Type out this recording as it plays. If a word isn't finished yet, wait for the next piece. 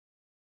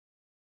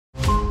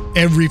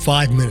Every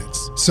 5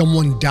 minutes,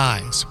 someone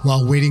dies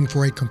while waiting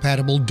for a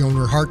compatible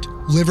donor heart,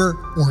 liver,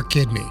 or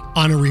kidney.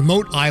 On a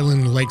remote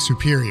island in Lake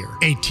Superior,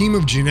 a team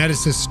of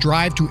geneticists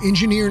strive to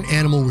engineer an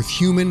animal with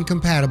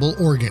human-compatible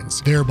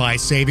organs, thereby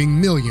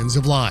saving millions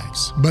of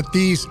lives. But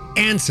these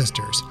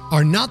ancestors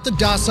are not the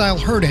docile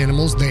herd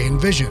animals they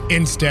envision.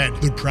 Instead,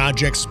 the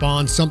project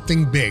spawns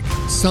something big,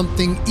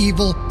 something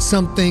evil,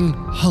 something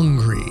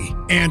hungry.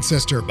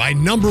 Ancestor by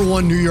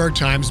 #1 New York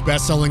Times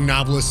bestselling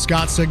novelist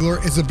Scott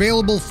Sigler is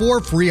available for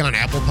free on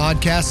Apple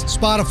Podcasts,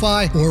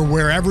 Spotify, or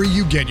wherever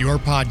you get your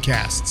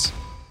podcasts.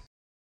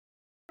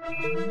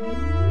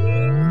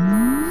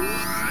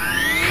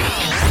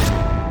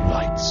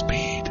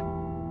 Lightspeed.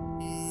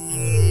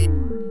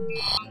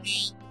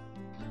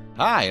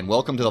 Hi, and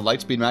welcome to the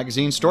Lightspeed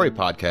Magazine Story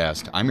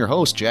Podcast. I'm your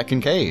host, Jack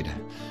Kincaid.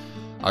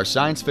 Our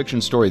science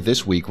fiction story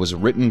this week was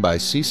written by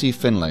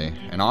Finlay,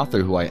 an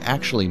author who I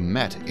actually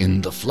met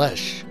in the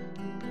flesh.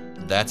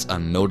 That's a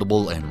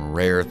notable and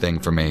rare thing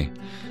for me.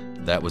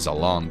 That was a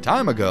long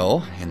time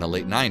ago, in the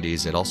late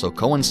 90s. It also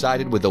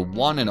coincided with the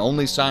one and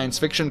only science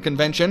fiction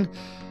convention,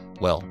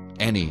 well,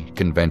 any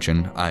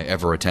convention I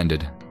ever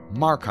attended,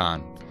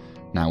 Marcon.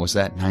 Now, was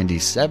that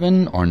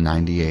 97 or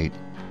 98?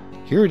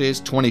 Here it is,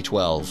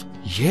 2012.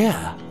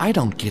 Yeah, I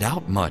don't get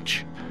out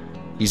much.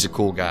 He's a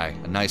cool guy,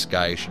 a nice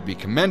guy. He should be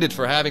commended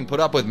for having put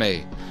up with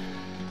me.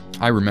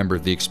 I remember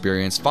the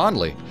experience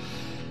fondly,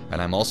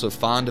 and I'm also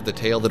fond of the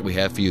tale that we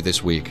have for you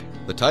this week.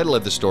 The title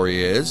of the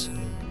story is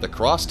The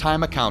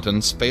Cross-Time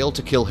Accountants Fail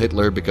to Kill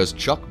Hitler Because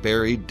Chuck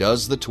Berry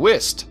Does the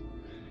Twist.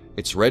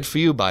 It's read for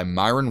you by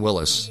Myron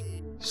Willis.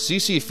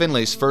 C.C.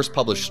 Finlay's first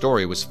published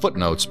story was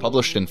Footnotes,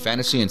 published in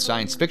Fantasy and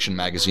Science Fiction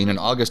magazine in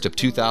August of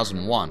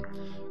 2001.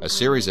 A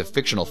series of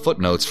fictional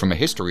footnotes from a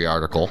history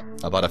article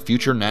about a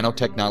future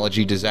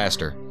nanotechnology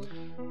disaster.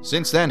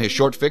 Since then, his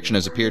short fiction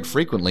has appeared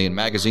frequently in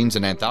magazines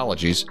and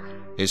anthologies.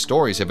 His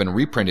stories have been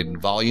reprinted in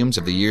volumes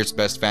of the Year's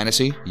Best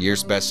Fantasy,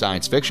 Year's Best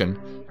Science Fiction,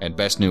 and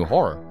Best New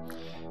Horror,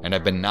 and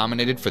have been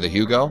nominated for the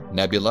Hugo,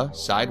 Nebula,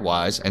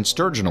 Sidewise, and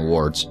Sturgeon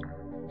Awards.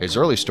 His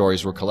early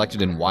stories were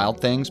collected in Wild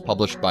Things,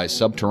 published by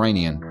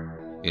Subterranean.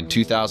 In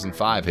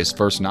 2005, his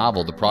first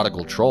novel, The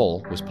Prodigal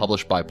Troll, was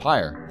published by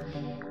Pyre.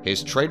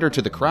 His Traitor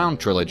to the Crown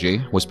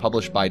trilogy was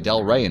published by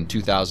Del Rey in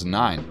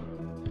 2009.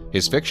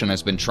 His fiction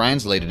has been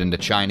translated into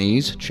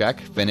Chinese, Czech,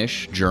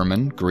 Finnish,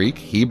 German, Greek,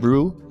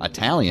 Hebrew,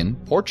 Italian,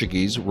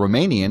 Portuguese,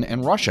 Romanian,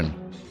 and Russian.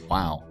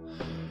 Wow.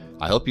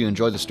 I hope you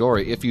enjoy the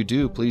story. If you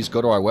do, please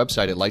go to our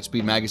website at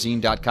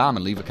lightspeedmagazine.com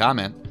and leave a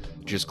comment.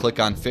 Just click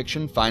on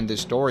Fiction, find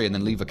this story, and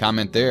then leave a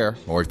comment there.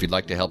 Or if you'd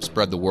like to help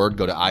spread the word,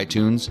 go to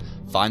iTunes,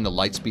 find the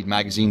Lightspeed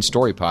Magazine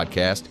Story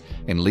Podcast,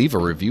 and leave a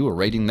review or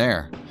rating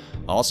there.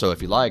 Also,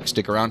 if you like,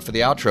 stick around for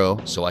the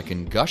outro so I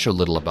can gush a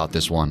little about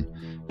this one.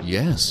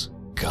 Yes,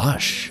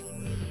 gush.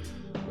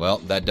 Well,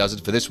 that does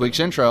it for this week's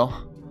intro.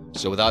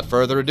 So without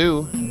further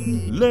ado,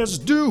 let's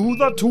do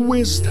the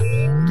twist.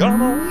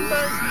 Come on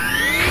back.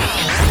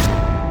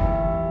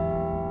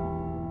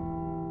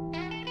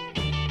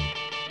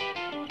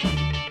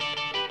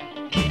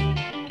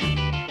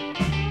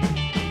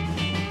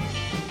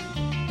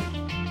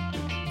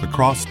 The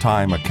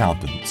Cross-Time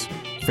Accountants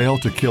Fail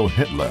to Kill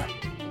Hitler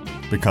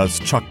Because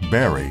Chuck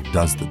Berry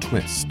Does the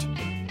Twist,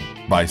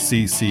 by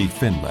C.C.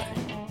 Finlay.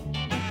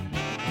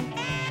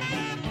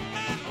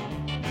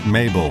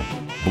 Mabel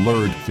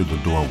blurred through the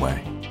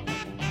doorway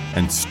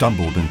and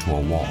stumbled into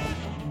a wall.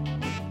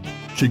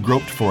 She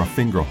groped for a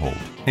fingerhold,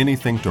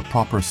 anything to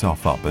prop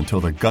herself up until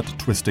the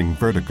gut-twisting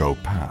vertigo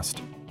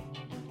passed.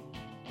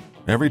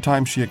 Every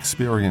time she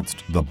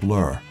experienced the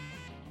blur,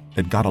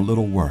 it got a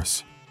little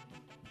worse.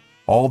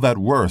 All that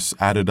worse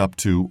added up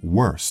to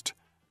worst,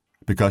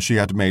 because she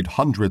had made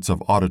hundreds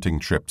of auditing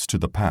trips to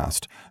the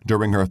past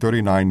during her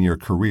 39-year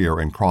career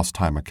in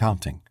cross-time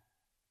accounting.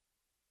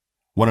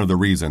 One of the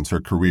reasons her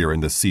career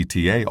in the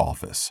CTA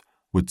office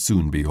would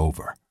soon be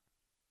over.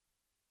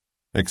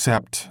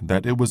 Except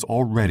that it was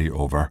already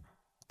over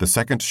the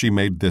second she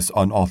made this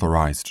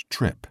unauthorized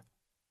trip.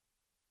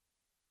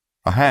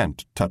 A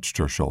hand touched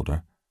her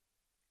shoulder.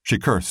 She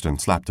cursed and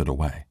slapped it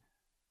away.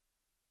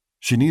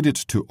 She needed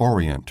to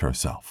orient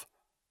herself.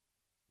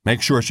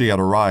 Make sure she had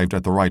arrived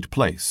at the right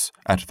place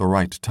at the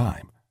right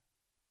time.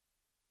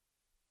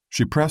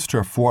 She pressed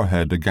her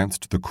forehead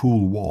against the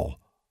cool wall,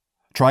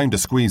 trying to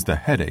squeeze the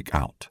headache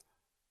out.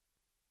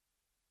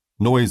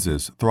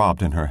 Noises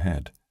throbbed in her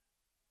head.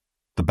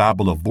 The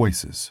babble of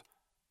voices,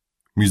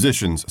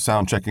 musicians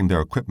sound-checking their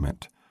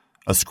equipment,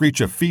 a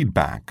screech of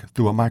feedback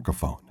through a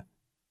microphone.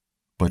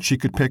 But she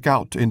could pick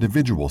out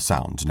individual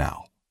sounds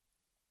now.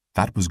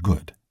 That was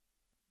good.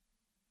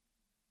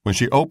 When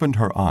she opened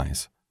her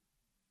eyes,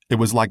 it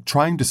was like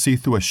trying to see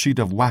through a sheet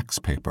of wax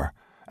paper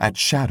at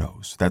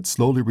shadows that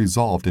slowly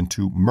resolved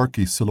into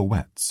murky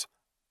silhouettes.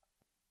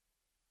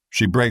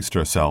 She braced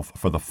herself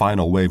for the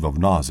final wave of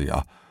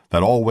nausea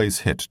that always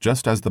hit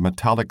just as the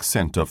metallic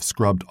scent of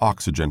scrubbed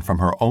oxygen from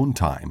her own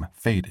time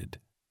faded.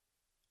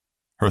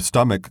 Her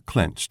stomach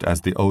clenched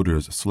as the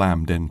odors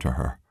slammed into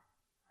her,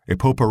 a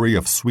potpourri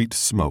of sweet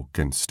smoke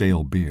and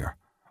stale beer,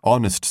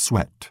 honest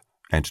sweat,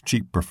 and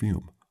cheap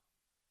perfume.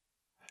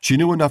 She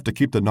knew enough to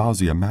keep the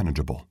nausea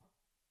manageable.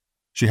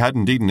 She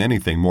hadn't eaten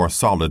anything more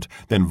solid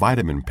than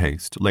vitamin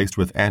paste laced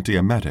with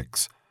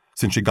antiemetics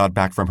since she got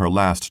back from her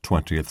last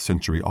 20th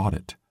century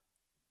audit.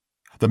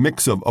 The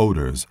mix of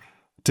odors,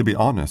 to be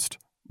honest,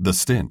 the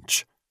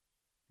stench,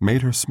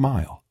 made her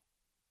smile.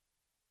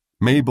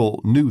 Mabel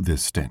knew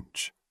this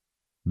stench,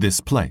 this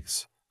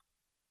place,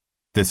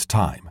 this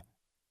time.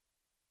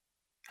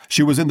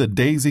 She was in the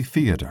Daisy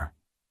Theater,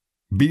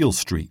 Beale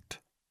Street,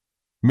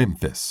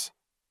 Memphis,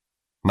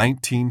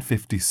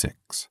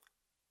 1956.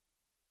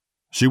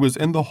 She was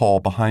in the hall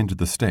behind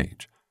the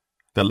stage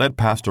that led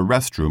past a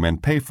restroom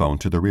and payphone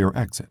to the rear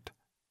exit.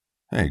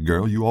 "Hey,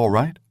 girl, you all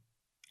right?"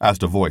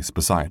 asked a voice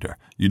beside her.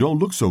 "You don't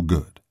look so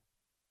good."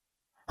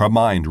 Her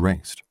mind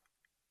raced.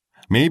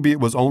 Maybe it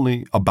was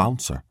only a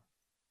bouncer.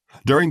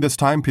 During this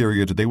time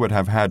period, they would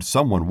have had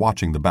someone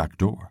watching the back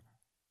door.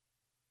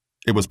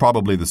 It was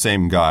probably the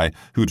same guy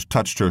who'd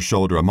touched her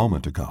shoulder a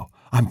moment ago.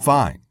 "I'm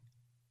fine,"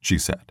 she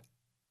said.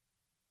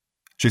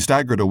 She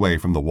staggered away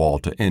from the wall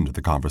to end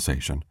the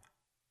conversation.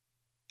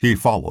 He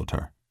followed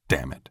her,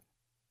 damn it.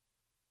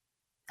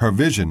 Her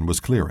vision was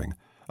clearing,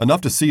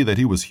 enough to see that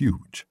he was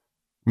huge,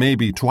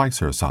 maybe twice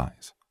her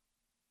size.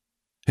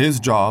 His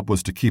job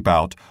was to keep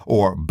out,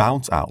 or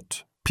bounce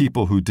out,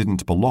 people who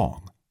didn't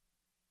belong.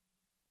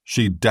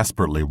 She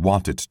desperately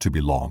wanted to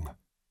belong.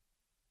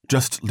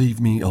 "Just leave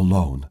me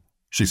alone,"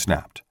 she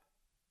snapped.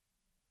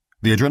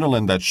 The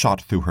adrenaline that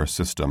shot through her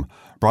system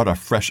brought a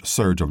fresh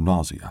surge of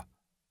nausea.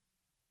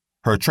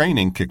 Her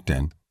training kicked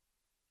in.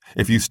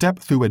 If you step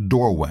through a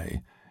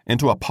doorway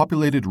into a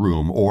populated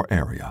room or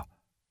area,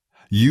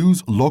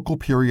 use local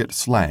period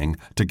slang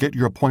to get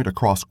your point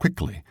across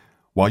quickly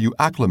while you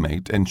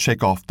acclimate and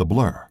shake off the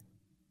blur.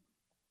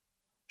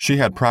 She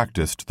had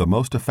practiced the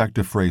most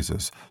effective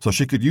phrases so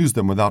she could use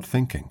them without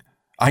thinking.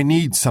 "I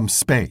need some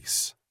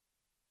space."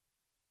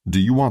 "Do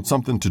you want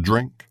something to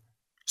drink?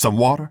 Some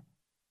water?"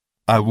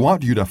 "I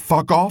want you to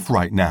fuck off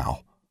right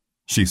now,"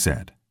 she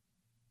said.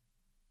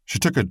 She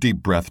took a deep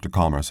breath to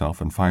calm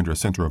herself and find her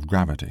center of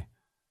gravity.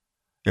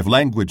 If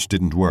language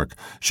didn't work,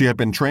 she had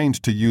been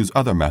trained to use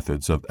other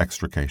methods of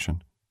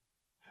extrication.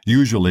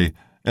 Usually,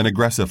 an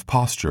aggressive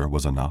posture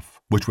was enough,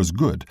 which was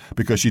good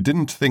because she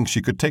didn't think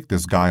she could take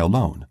this guy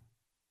alone.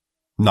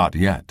 Not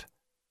yet.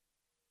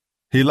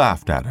 He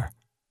laughed at her,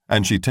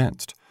 and she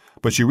tensed,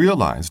 but she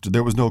realized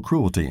there was no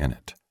cruelty in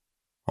it.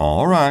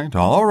 All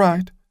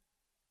right.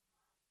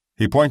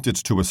 He pointed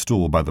to a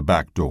stool by the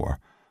back door,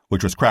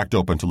 which was cracked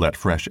open to let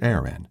fresh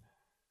air in.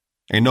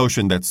 A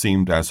notion that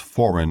seemed as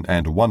foreign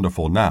and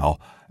wonderful now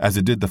as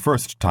it did the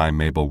first time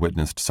Mabel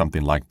witnessed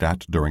something like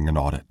that during an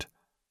audit.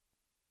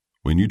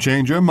 "When you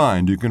change your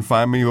mind, you can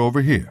find me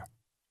over here,"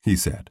 he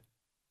said.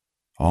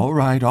 All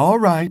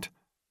right,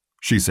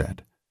 she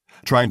said,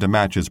 trying to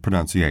match his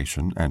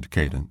pronunciation and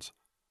cadence.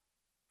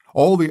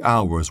 All the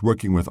hours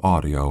working with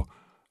audio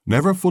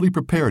never fully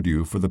prepared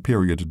you for the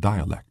period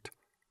dialect.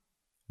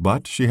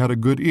 But she had a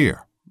good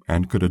ear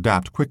and could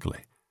adapt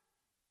quickly.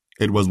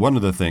 It was one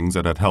of the things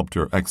that had helped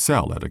her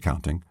excel at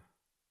accounting.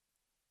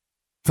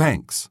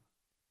 "Thanks."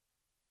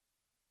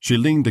 She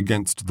leaned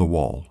against the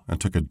wall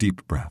and took a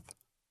deep breath.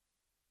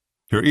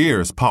 Her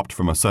ears popped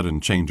from a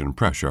sudden change in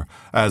pressure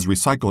as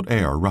recycled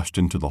air rushed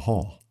into the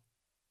hall.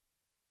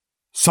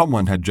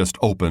 Someone had just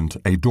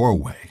opened a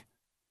doorway.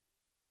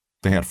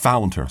 They had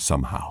found her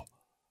somehow,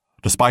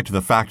 despite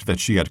the fact that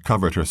she had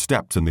covered her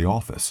steps in the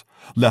office,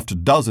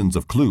 left dozens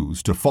of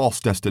clues to false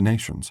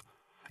destinations,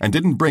 and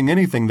didn't bring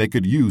anything they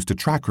could use to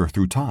track her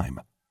through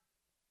time.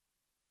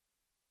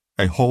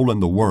 A hole in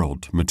the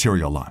world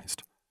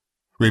materialized,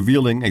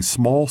 revealing a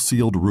small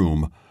sealed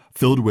room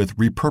filled with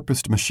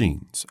repurposed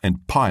machines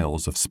and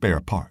piles of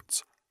spare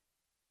parts.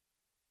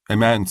 A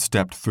man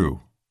stepped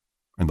through,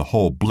 and the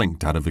hole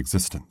blinked out of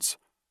existence.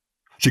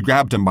 She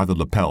grabbed him by the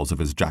lapels of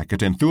his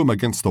jacket and threw him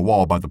against the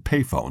wall by the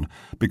payphone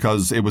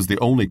because it was the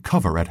only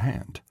cover at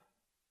hand.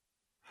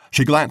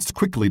 She glanced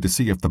quickly to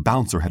see if the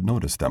bouncer had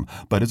noticed them,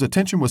 but his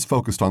attention was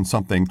focused on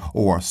something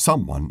or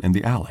someone in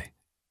the alley.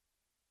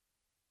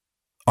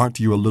 "Aren't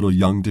you a little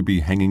young to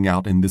be hanging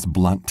out in this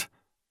blunt?"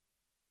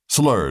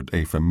 slurred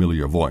a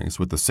familiar voice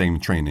with the same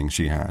training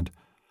she had.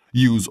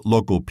 Use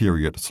local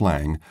period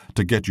slang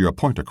to get your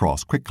point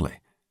across quickly.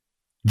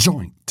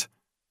 "Joint,"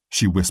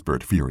 she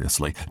whispered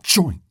furiously.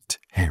 "Joint,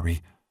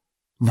 Harry.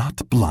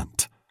 Not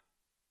blunt.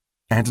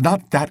 And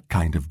not that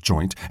kind of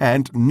joint,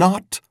 and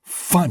not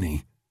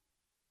funny."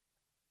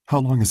 "How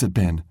long has it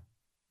been?"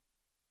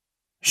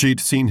 She'd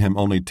seen him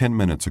only 10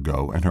 minutes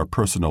ago in her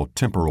personal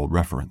temporal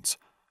reference,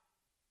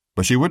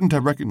 but she wouldn't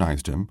have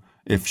recognized him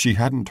if she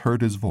hadn't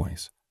heard his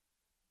voice.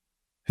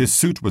 His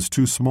suit was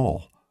too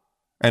small,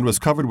 and was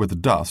covered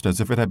with dust as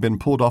if it had been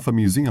pulled off a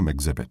museum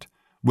exhibit,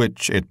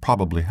 which it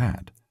probably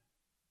had.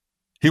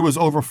 He was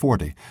over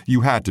 40.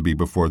 You had to be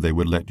before they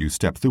would let you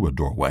step through a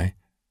doorway.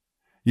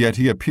 Yet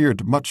he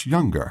appeared much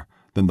younger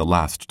than the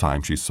last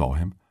time she saw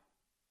him,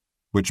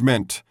 which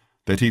meant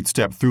that he'd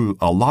stepped through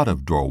a lot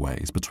of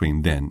doorways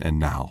between then and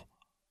now.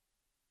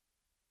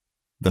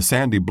 The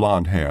sandy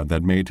blonde hair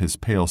that made his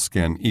pale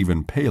skin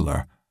even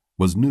paler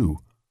was new,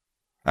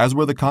 as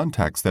were the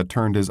contacts that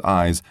turned his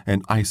eyes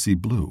an icy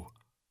blue.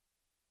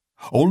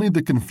 Only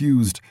the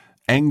confused,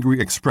 angry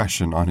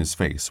expression on his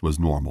face was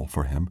normal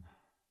for him,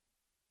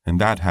 and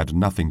that had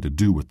nothing to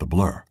do with the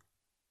blur.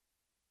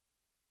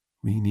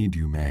 "We need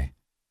you, May,"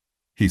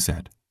 he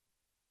said.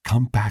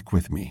 "Come back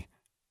with me."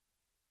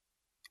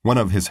 One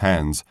of his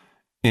hands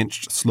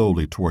inched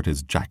slowly toward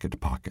his jacket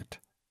pocket.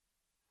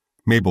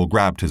 Mabel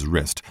grabbed his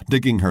wrist,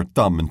 digging her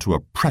thumb into a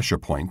pressure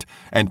point,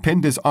 and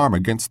pinned his arm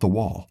against the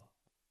wall.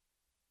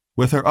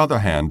 With her other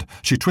hand,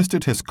 she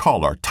twisted his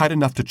collar tight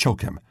enough to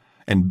choke him,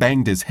 and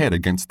banged his head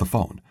against the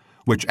phone,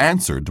 which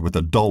answered with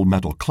a dull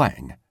metal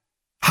clang.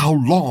 "How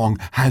long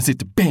has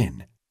it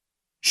been?"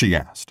 she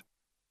asked.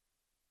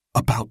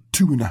 "About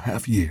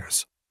 2.5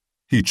 years,"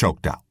 he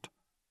choked out.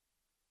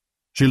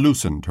 She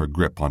loosened her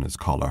grip on his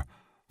collar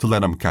to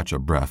let him catch a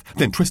breath,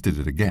 then twisted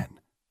it again.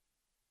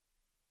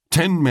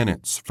 10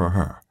 minutes for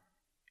her,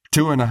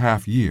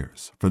 2.5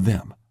 years for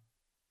them.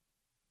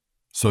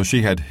 So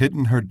she had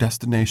hidden her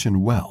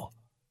destination well.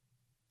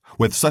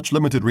 With such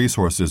limited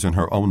resources in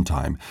her own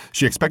time,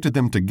 she expected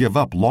them to give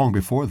up long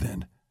before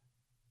then.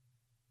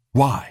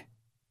 Why?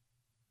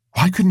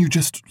 Why couldn't you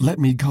just let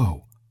me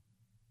go?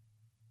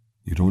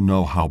 You don't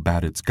know how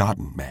bad it's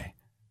gotten, May.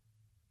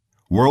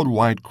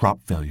 Worldwide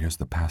crop failures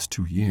the past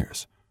 2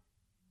 years.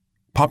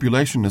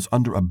 Population is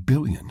under 1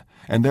 billion,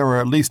 and there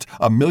are at least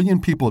 1 million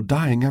people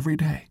dying every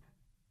day.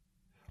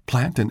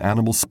 Plant and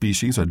animal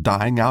species are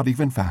dying out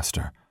even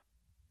faster.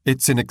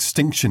 It's an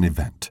extinction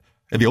event,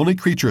 and the only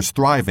creatures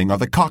thriving are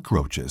the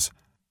cockroaches.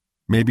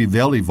 Maybe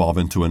they'll evolve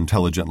into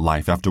intelligent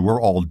life after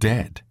we're all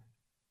dead.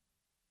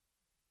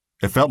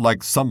 It felt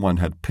like someone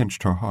had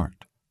pinched her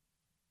heart.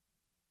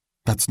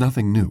 That's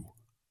nothing new.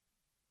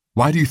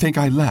 Why do you think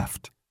I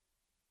left?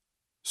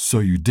 So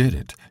you did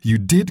it. You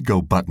did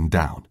go button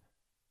down.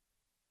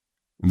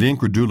 The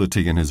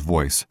incredulity in his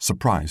voice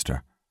surprised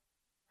her.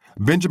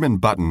 Benjamin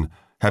Button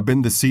had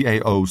been the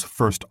CAO's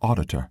first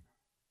auditor,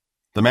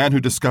 the man who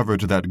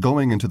discovered that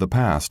going into the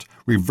past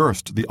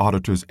reversed the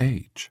auditor's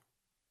age.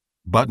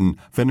 Button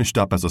finished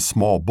up as a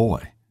small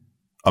boy,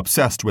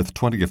 obsessed with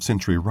 20th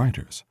century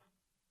writers.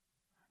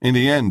 In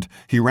the end,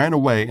 he ran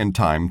away in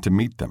time to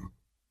meet them.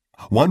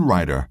 One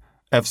writer,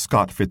 F.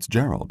 Scott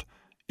Fitzgerald,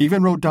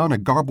 even wrote down a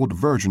garbled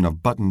version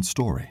of Button's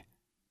story.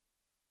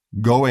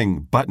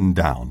 Going button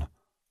down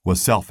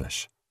was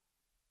selfish.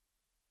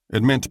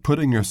 It meant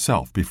putting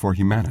yourself before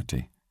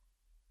humanity.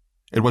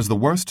 It was the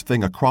worst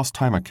thing a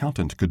cross-time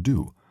accountant could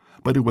do,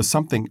 but it was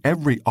something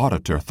every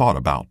auditor thought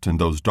about in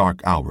those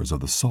dark hours of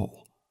the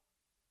soul.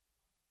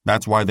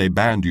 That's why they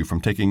banned you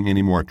from taking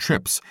any more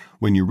trips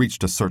when you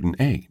reached a certain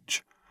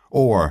age,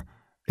 or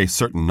a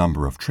certain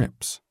number of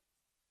trips.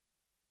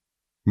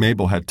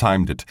 Mabel had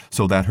timed it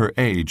so that her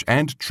age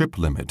and trip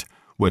limit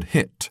would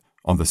hit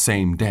on the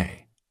same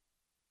day.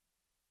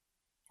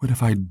 What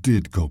if I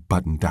did go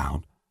button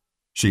down?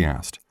 She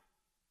asked.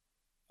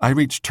 I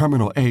reach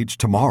terminal age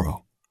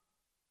tomorrow.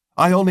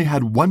 I only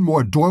had one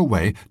more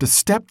doorway to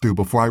step through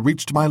before I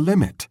reached my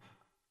limit.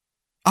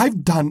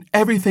 I've done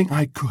everything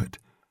I could.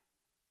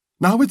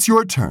 Now it's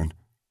your turn,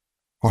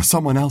 or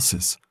someone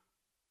else's.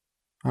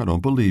 I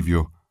don't believe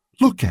you.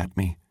 Look at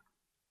me.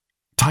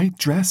 Tight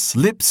dress,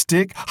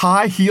 lipstick,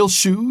 high heel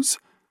shoes.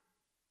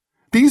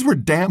 These were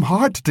damn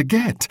hard to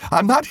get.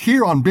 I'm not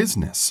here on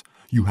business.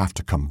 You have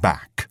to come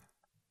back,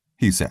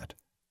 he said.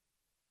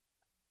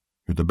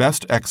 You're the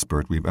best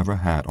expert we've ever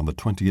had on the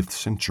 20th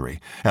century,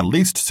 at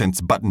least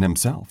since Button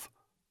himself.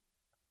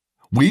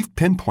 We've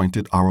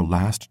pinpointed our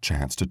last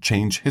chance to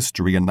change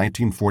history in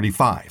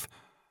 1945.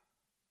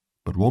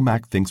 But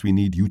Womack thinks we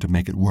need you to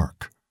make it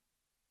work.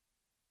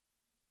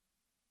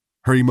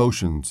 Her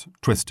emotions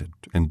twisted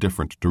in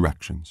different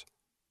directions.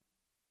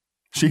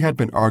 She had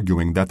been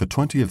arguing that the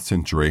 20th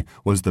century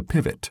was the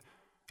pivot,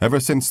 ever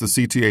since the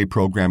CTA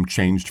program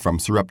changed from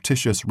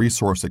surreptitious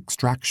resource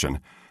extraction,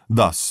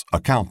 thus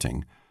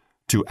accounting,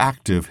 to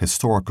active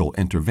historical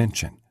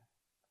intervention.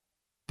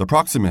 The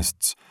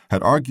Proximists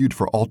had argued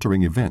for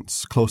altering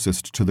events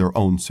closest to their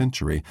own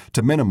century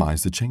to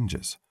minimize the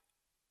changes.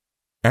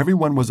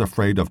 Everyone was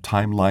afraid of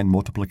timeline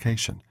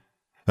multiplication,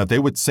 that they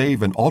would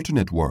save an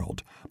alternate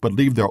world but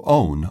leave their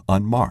own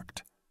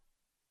unmarked.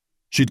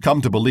 She'd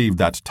come to believe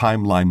that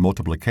timeline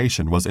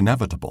multiplication was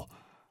inevitable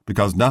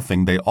because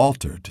nothing they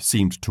altered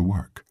seemed to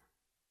work.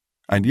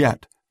 And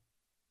yet,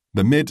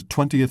 the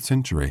mid-20th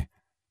century,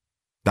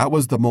 that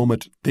was the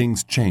moment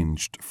things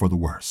changed for the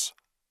worse.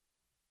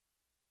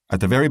 At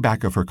the very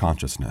back of her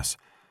consciousness,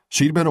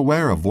 she'd been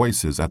aware of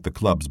voices at the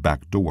club's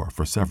back door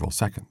for several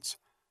seconds.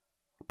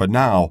 But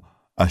now,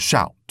 a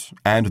shout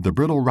and the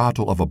brittle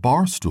rattle of a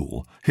bar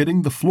stool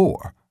hitting the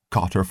floor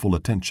caught her full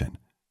attention.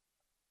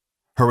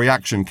 Her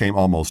reaction came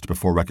almost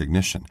before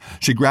recognition.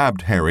 She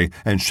grabbed Harry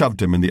and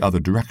shoved him in the other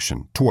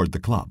direction, toward the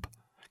club.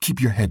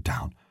 Keep your head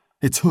down.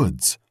 It's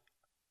hoods,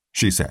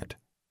 she said,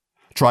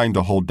 trying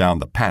to hold down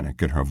the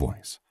panic in her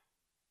voice.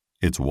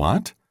 It's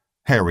what?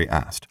 Harry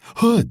asked.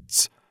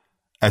 Hoods,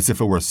 as if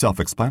it were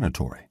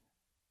self-explanatory.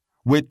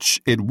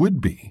 Which it would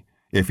be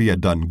if he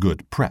had done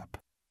good prep.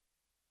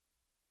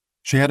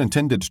 She had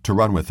intended to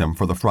run with him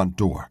for the front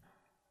door,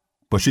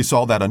 but she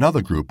saw that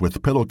another group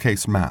with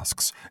pillowcase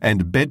masks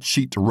and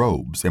bedsheet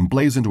robes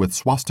emblazoned with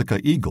swastika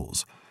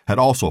eagles had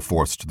also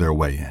forced their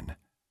way in.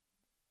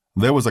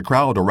 There was a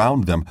crowd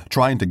around them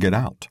trying to get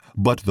out,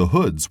 but the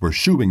hoods were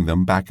shooing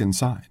them back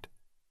inside.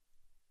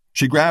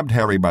 She grabbed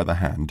Harry by the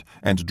hand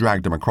and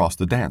dragged him across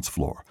the dance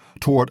floor,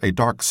 toward a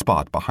dark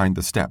spot behind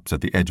the steps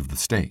at the edge of the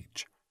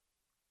stage.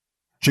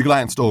 She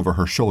glanced over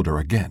her shoulder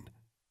again.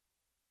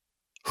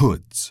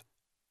 Hoods.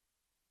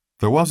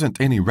 There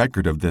wasn't any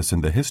record of this in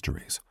the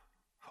histories,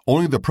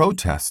 only the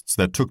protests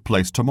that took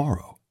place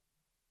tomorrow.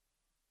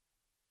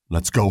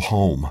 "Let's go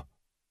home,"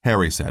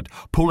 Harry said,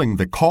 pulling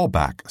the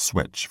callback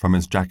switch from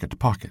his jacket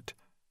pocket.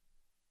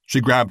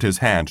 She grabbed his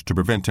hand to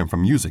prevent him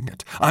from using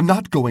it. "I'm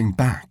not going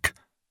back,"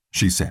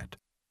 she said.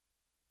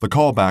 The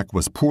callback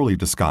was poorly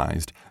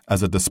disguised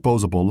as a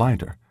disposable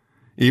lighter,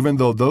 even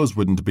though those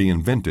wouldn't be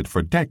invented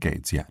for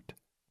decades yet.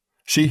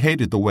 She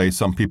hated the way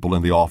some people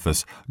in the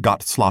office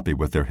got sloppy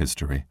with their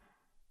history,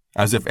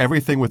 as if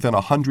everything within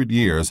 100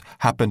 years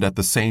happened at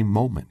the same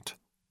moment.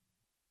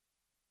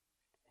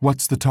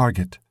 "What's the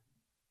target?"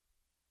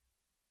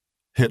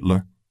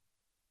 "Hitler."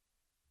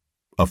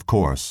 Of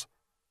course,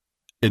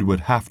 it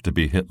would have to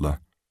be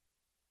Hitler.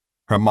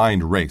 Her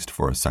mind raced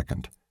for a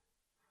second.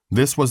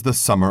 This was the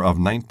summer of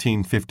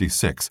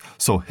 1956,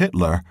 so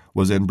Hitler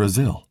was in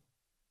Brazil.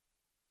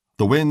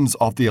 The winds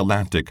off the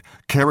Atlantic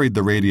carried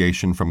the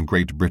radiation from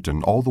Great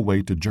Britain all the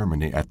way to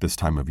Germany at this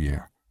time of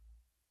year.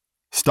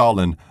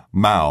 Stalin,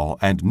 Mao,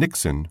 and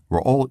Nixon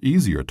were all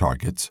easier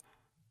targets,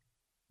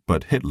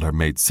 but Hitler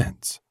made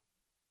sense.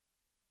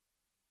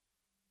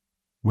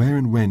 "Where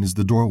and when is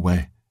the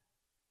doorway?"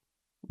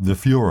 "The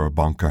Führer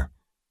bunker.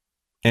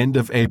 End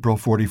of April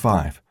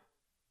 45.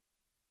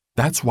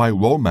 That's why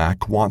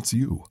Womack wants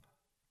you.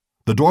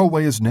 The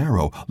doorway is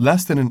narrow,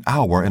 less than an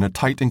hour in a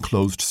tight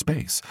enclosed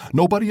space.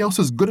 Nobody else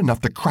is good enough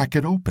to crack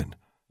it open.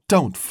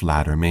 Don't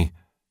flatter me,"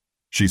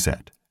 she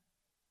said,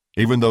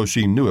 even though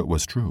she knew it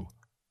was true.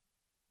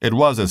 It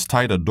was as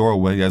tight a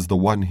doorway as the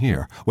one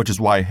here, which is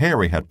why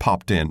Harry had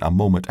popped in a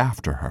moment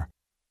after her.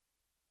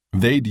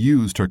 They'd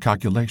used her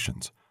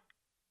calculations.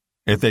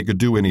 If they could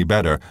do any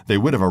better, they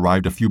would have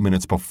arrived a few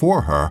minutes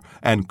before her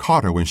and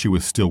caught her when she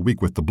was still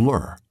weak with the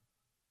blur.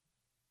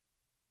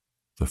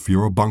 The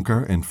Führer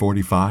bunker in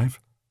 45?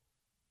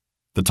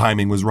 The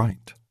timing was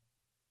right.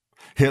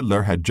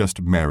 Hitler had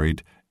just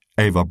married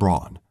Eva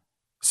Braun,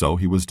 so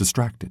he was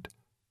distracted.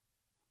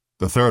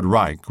 The Third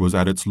Reich was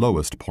at its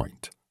lowest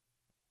point.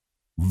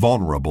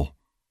 Vulnerable,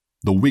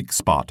 the weak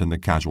spot in the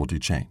casualty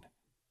chain.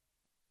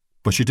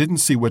 But she didn't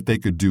see what they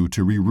could do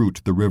to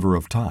reroute the river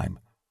of time.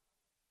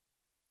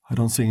 "I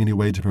don't see any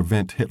way to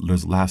prevent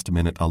Hitler's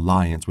last-minute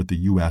alliance with the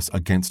U.S.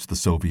 against the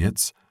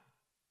Soviets.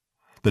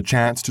 The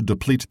chance to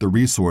deplete the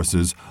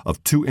resources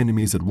of two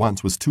enemies at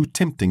once was too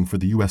tempting for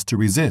the U.S. to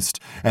resist,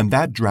 and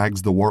that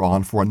drags the war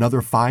on for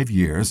another 5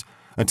 years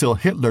until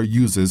Hitler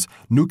uses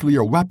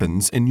nuclear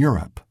weapons in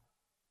Europe."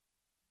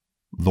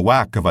 The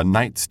whack of a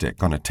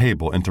nightstick on a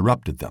table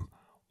interrupted them.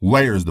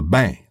 "Where's the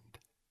band?"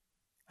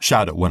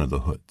 shouted one of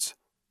the hoods.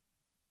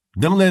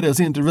 "Don't let us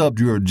interrupt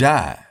your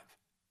jive,"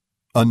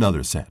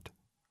 another said,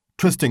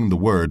 twisting the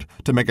word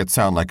to make it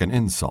sound like an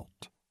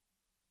insult.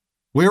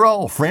 "We're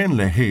all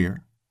friendly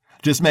here,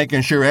 just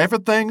making sure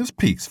everything is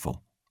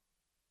peaceful.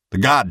 The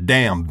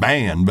goddamn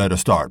band better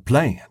start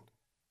playing,"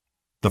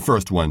 the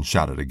first one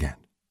shouted again.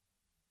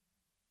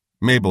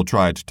 Mabel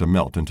tried to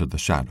melt into the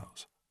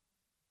shadows.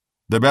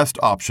 The best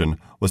option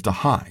was to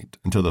hide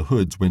until the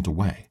hoods went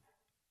away.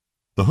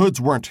 The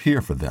hoods weren't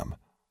here for them.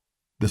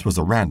 This was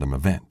a random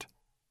event.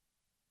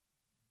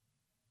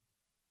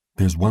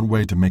 "There's one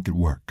way to make it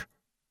work,"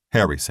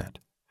 Harry said,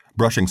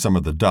 brushing some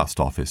of the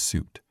dust off his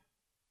suit.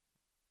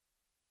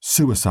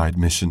 "Suicide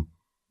mission."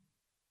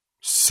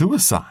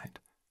 "Suicide?"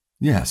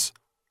 "Yes.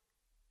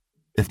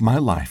 If my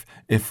life,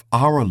 if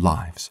our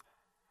lives,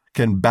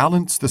 can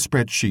balance the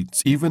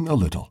spreadsheets even a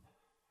little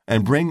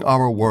and bring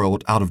our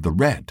world out of the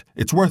red,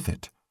 it's worth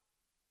it.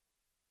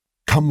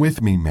 Come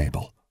with me,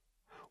 Mabel.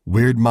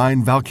 Weird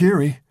Mind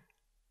Valkyrie."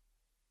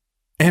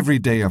 "Every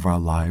day of our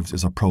lives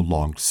is a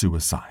prolonged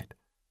suicide,"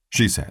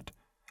 she said,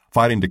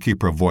 fighting to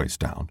keep her voice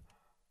down.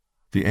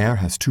 "The air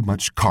has too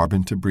much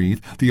carbon to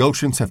breathe. The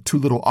oceans have too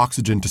little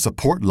oxygen to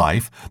support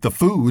life. The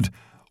food,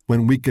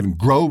 when we can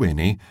grow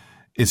any,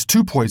 is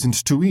too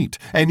poisoned to eat.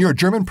 And your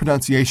German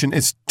pronunciation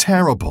is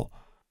terrible.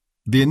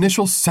 The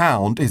initial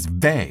sound is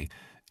ve,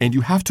 and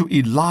you have to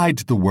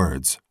elide the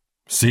words.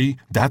 See,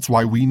 that's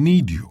why we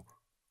need you.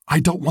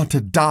 I don't want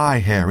to die,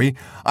 Harry.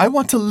 I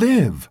want to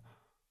live."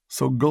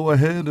 "So go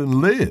ahead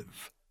and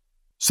live,"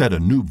 said a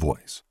new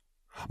voice.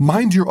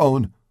 "Mind your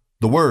own—"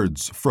 The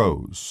words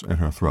froze in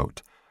her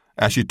throat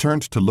as she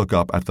turned to look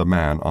up at the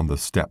man on the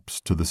steps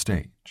to the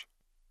stage.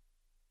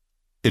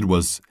 It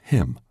was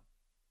him.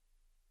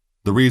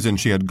 The reason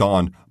she had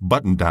gone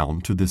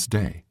button-down to this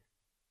day,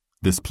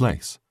 this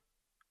place.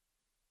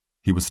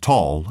 He was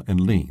tall and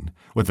lean,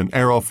 with an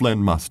Errol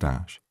Flynn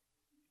mustache,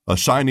 a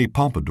shiny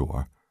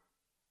pompadour,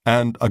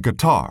 and a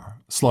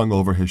guitar slung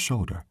over his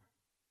shoulder.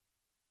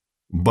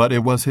 but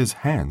it was his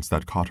hands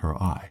that caught her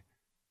eye.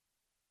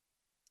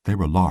 They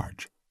were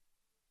large,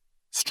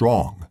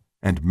 strong,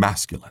 and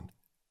masculine.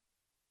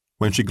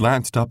 When she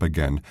glanced up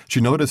again,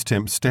 she noticed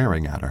him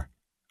staring at her,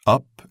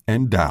 up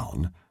and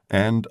down,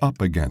 and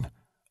up again,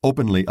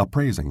 openly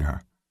appraising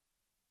her.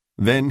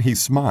 Then he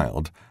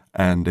smiled,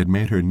 and it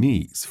made her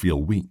knees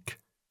feel weak.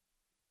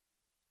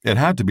 It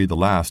had to be the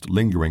last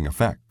lingering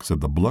effects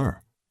of the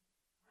blur.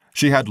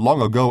 She had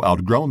long ago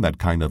outgrown that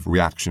kind of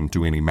reaction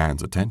to any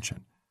man's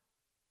attention.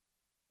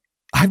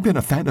 "I've been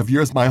a fan of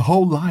yours my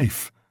whole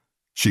life,"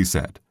 she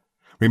said,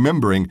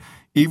 remembering,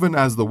 even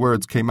as the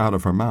words came out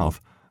of her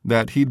mouth,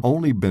 that he'd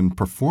only been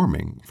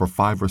performing for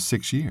 5 or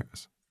 6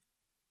 years.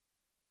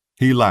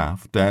 He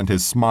laughed, and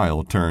his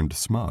smile turned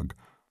smug.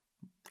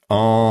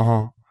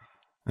 "Uh-huh.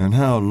 And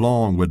how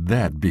long would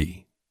that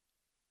be?"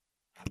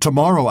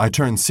 "Tomorrow I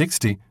turn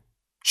 60.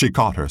 She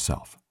caught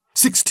herself.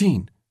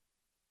 16.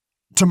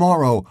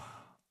 Tomorrow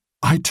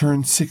I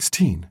turn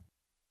 16.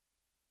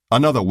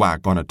 Another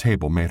whack on a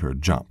table made her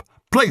jump.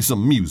 "Play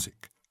some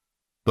music!"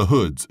 The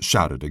Hoods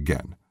shouted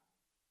again.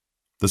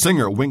 The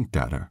singer winked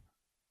at her.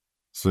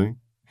 "See?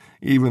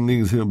 Even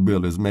these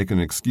hillbillies make an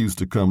excuse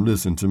to come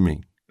listen to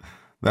me.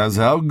 That's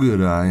how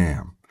good I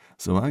am.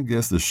 So I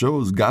guess the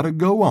show's gotta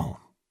go on."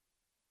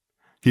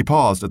 He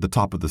paused at the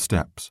top of the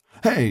steps.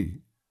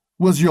 "Hey,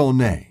 what's your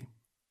name?"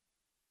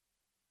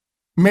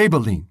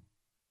 "Maybelline,"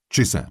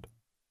 she said,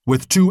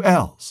 "with 2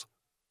 L's.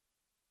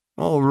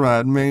 "All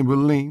right,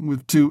 Maybelline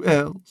with 2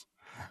 L's.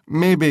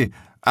 Maybe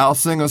I'll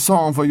sing a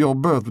song for your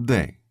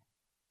birthday.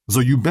 So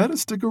you better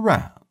stick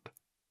around."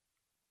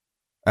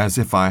 As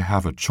if I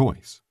have a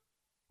choice,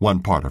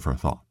 one part of her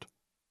thought.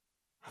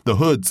 The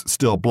Hoods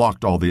still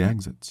blocked all the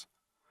exits.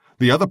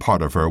 The other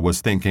part of her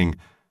was thinking,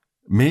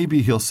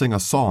 maybe he'll sing a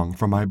song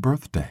for my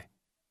birthday.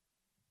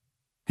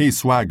 He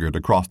swaggered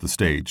across the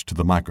stage to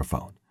the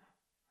microphone.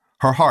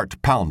 Her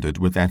heart pounded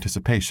with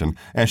anticipation,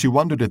 and she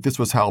wondered if this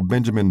was how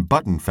Benjamin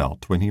Button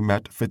felt when he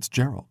met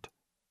Fitzgerald.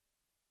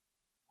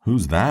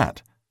 "Who's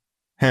that?"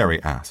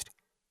 Harry asked.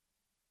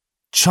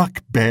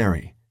 "Chuck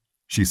Berry,"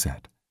 she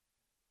said.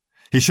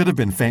 "He should have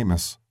been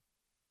famous.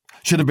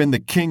 Should have been the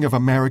king of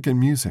American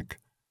music.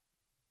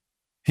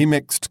 He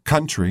mixed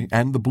country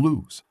and the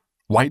blues,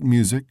 white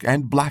music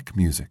and black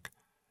music,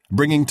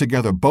 bringing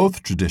together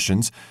both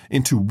traditions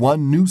into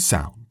one new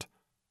sound,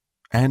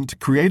 and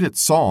created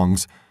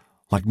songs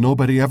like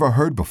nobody ever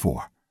heard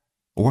before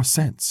or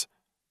since.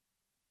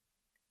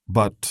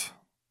 But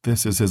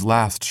this is his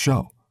last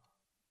show."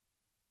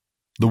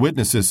 The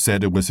witnesses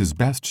said it was his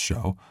best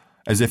show,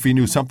 as if he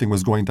knew something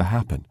was going to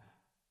happen.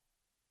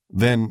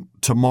 Then,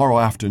 tomorrow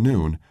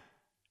afternoon,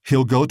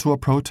 he'll go to a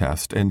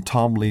protest in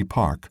Tom Lee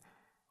Park,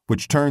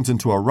 which turns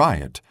into a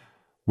riot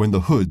when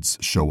the Hoods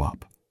show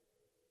up.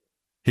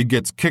 He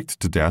gets kicked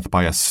to death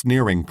by a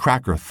sneering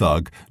cracker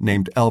thug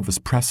named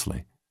Elvis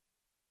Presley.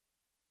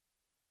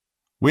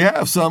 "We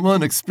have some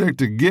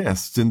unexpected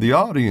guests in the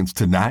audience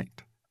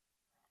tonight,"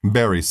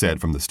 Berry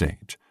said from the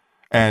stage,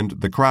 and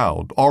the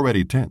crowd,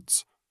 already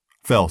tense,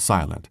 fell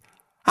silent.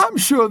 "I'm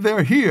sure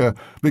they're here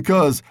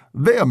because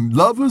they're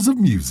lovers of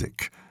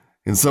music.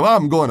 And so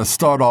I'm going to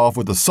start off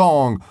with a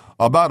song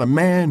about a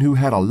man who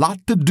had a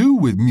lot to do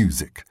with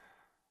music.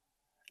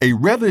 A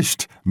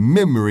relished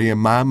memory in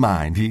my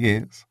mind, he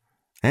is,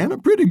 and a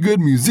pretty good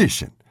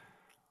musician.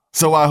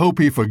 So I hope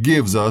he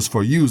forgives us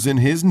for using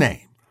his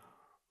name.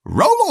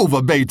 Roll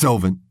over,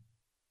 Beethoven!"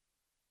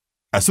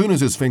 As soon as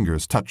his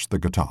fingers touched the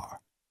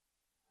guitar,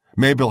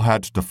 Mabel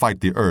had to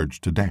fight the urge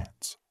to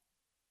dance.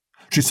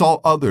 She saw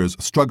others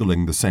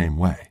struggling the same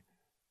way.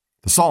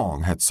 The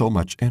song had so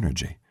much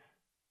energy.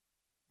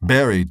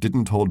 Berry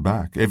didn't hold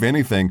back. If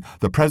anything,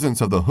 the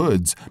presence of the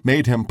Hoods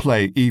made him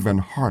play even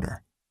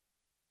harder.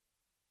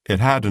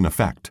 It had an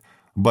effect,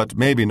 but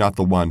maybe not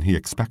the one he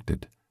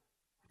expected.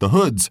 The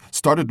Hoods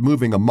started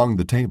moving among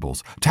the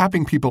tables,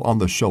 tapping people on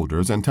the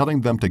shoulders and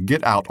telling them to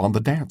get out on the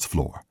dance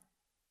floor.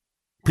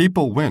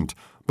 People went,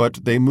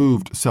 but they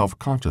moved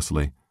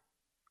self-consciously,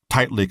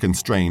 tightly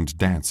constrained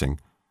dancing,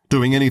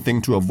 doing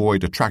anything to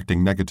avoid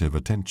attracting negative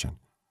attention.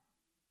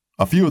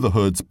 A few of the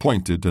Hoods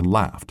pointed and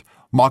laughed,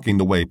 mocking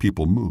the way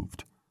people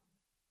moved.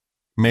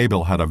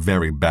 Mabel had a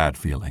very bad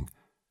feeling,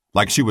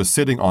 like she was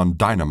sitting on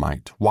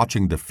dynamite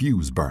watching the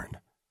fuse burn.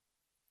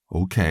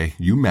 "Okay,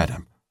 you met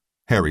him,"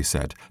 Harry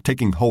said,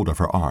 taking hold of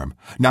her arm.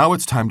 "Now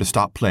it's time to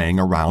stop playing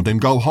around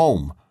and go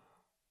home."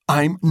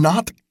 "I'm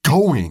not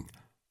going,"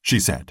 she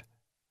said.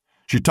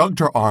 She tugged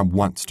her arm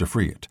once to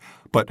free it,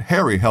 but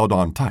Harry held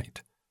on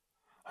tight.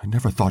 "I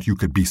never thought you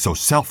could be so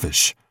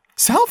selfish."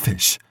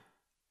 "Selfish?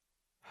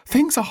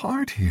 Things are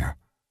hard here.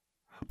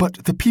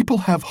 But the people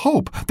have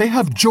hope. They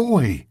have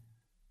joy.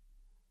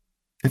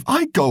 If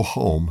I go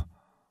home,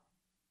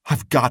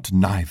 I've got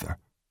neither.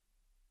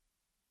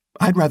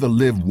 I'd rather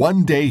live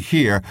one day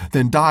here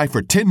than die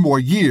for 10 more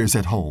years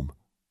at home."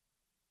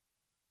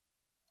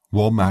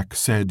 "Womack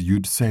said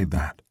you'd say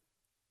that."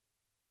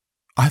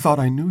 "I thought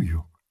I knew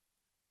you.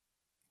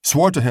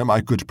 Swore to him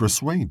I could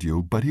persuade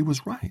you, but he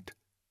was right.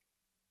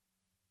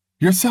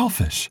 You're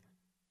selfish."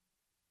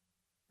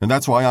 and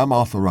that's why I'm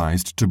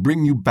authorized to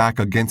bring you back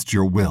against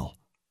your will."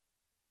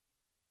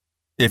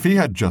 If he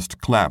had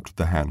just clamped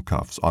the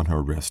handcuffs on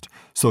her wrist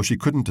so she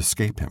couldn't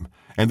escape him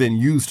and then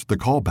used the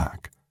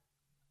callback,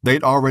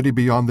 they'd already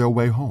be on their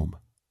way home.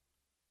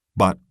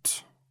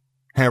 But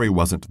Harry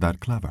wasn't that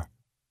clever.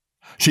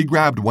 She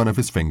grabbed one of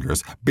his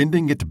fingers,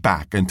 bending it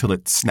back until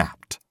it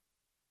snapped.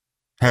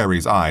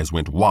 Harry's eyes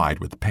went wide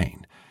with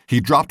pain. He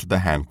dropped the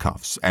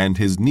handcuffs and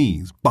his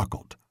knees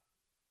buckled.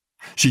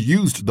 She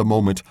used the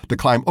moment to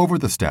climb over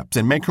the steps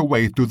and make her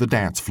way through the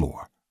dance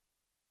floor.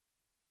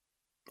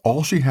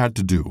 All she had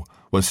to do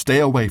was stay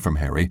away from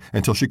Harry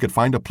until she could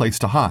find a place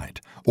to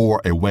hide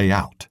or a way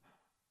out.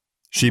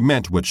 She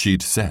meant what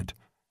she'd said,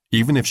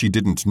 even if she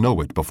didn't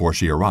know it before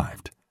she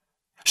arrived.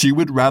 She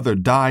would rather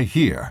die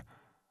here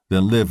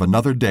than live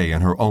another day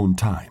in her own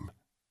time.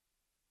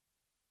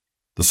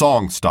 The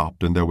song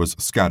stopped and there was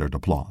scattered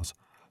applause,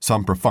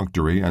 some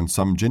perfunctory and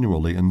some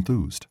genuinely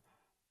enthused.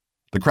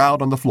 The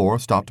crowd on the floor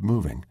stopped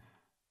moving.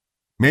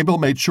 Mabel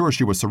made sure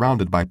she was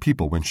surrounded by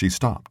people when she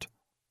stopped.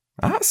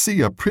 "I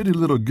see a pretty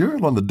little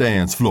girl on the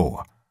dance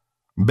floor,"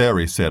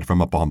 Barry said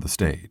from up on the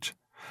stage.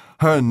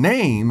 "Her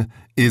name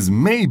is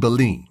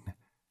Maybelline,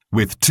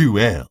 with 2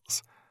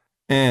 L's,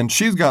 and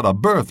she's got a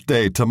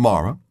birthday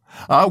tomorrow.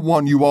 I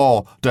want you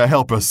all to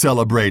help her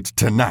celebrate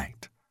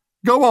tonight.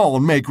 Go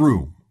on, make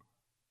room."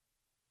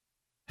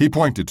 He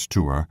pointed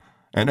to her,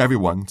 and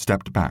everyone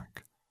stepped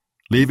back,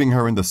 leaving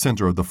her in the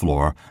center of the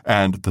floor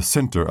and the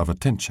center of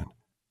attention.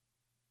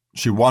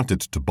 She wanted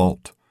to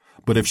bolt,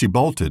 but if she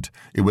bolted,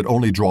 it would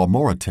only draw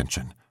more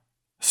attention.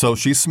 So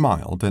she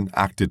smiled and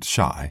acted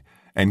shy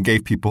and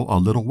gave people a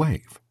little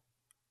wave.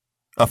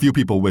 A few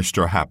people wished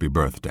her happy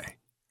birthday.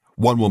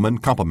 One woman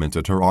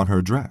complimented her on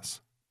her dress.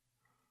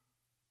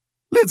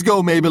 "Let's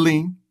go,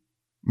 Maybelline,"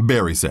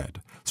 Barry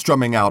said,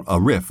 strumming out a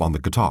riff on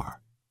the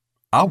guitar.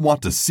 "I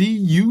want to see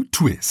you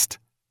twist."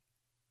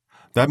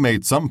 That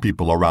made some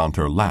people around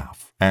her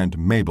laugh and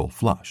Mabel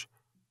flush.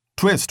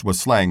 Twist was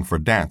slang for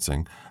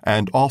dancing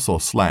and also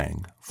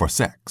slang for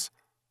sex.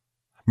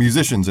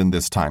 Musicians in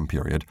this time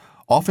period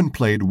often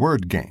played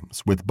word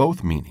games with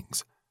both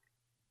meanings.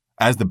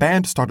 As the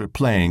band started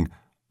playing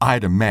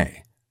Ida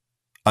May,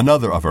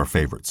 another of her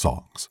favorite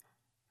songs,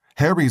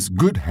 Harry's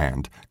good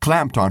hand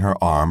clamped on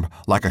her arm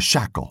like a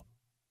shackle.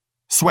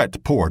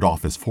 Sweat poured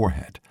off his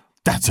forehead.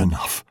 "That's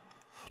enough.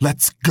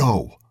 Let's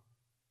go."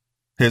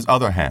 His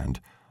other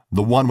hand,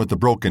 the one with the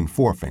broken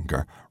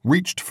forefinger,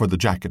 reached for the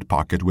jacket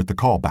pocket with the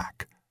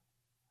callback.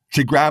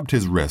 She grabbed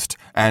his wrist,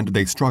 and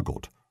they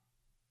struggled.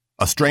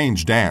 A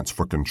strange dance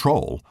for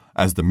control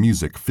as the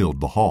music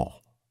filled the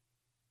hall.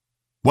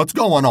 "What's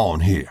going on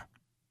here?"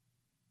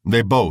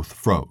 They both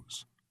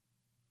froze.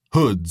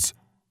 Hoods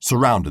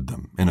surrounded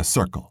them in a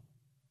circle.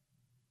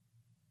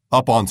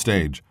 Up on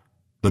stage,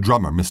 the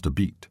drummer missed a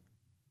beat.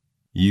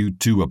 "You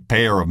two a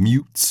pair of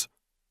mutes?"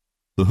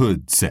 the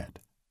hood said.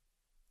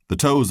 The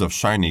toes of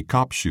shiny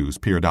cop shoes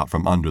peered out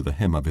from under the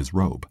hem of his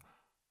robe,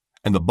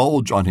 and the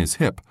bulge on his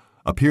hip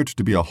appeared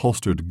to be a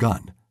holstered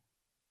gun.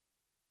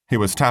 He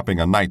was tapping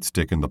a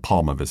nightstick in the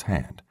palm of his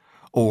hand.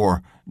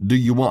 "Or do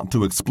you want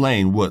to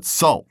explain what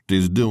salt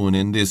is doing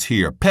in this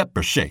here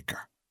pepper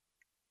shaker?"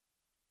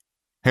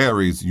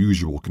 Harry's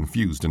usual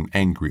confused and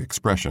angry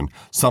expression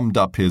summed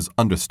up his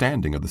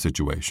understanding of the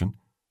situation.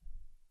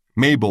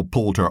 Mabel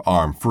pulled her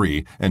arm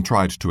free and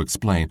tried to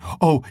explain.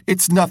 "Oh,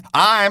 it's nothing.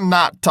 I'm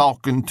not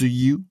talking to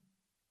you,"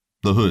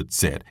 the hood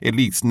said. "At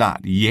least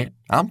not yet.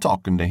 I'm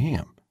talking to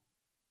him.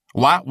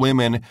 White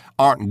women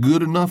aren't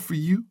good enough for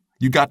you?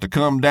 You got to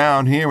come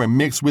down here and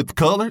mix with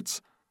coloreds?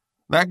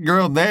 That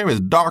girl there is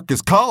dark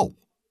as coal.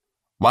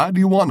 Why do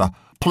you want to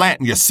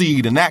plant your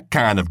seed in that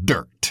kind of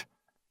dirt?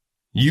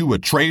 You a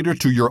traitor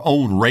to your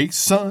own race,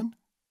 son?"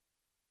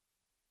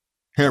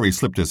 Harry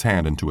slipped his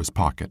hand into his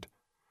pocket.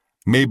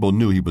 Mabel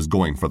knew he was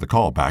going for the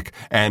callback,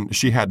 and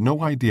she had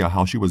no idea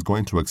how she was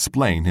going to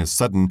explain his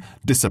sudden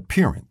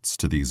disappearance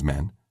to these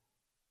men.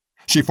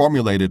 She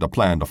formulated a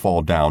plan to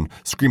fall down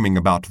screaming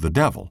about the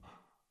devil.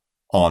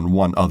 On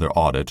one other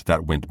audit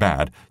that went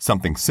bad,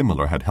 something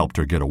similar had helped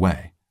her get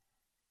away.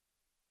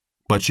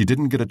 But she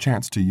didn't get a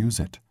chance to use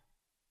it.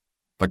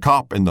 The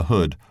cop in the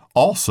hood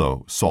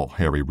also saw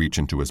Harry reach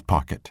into his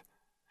pocket.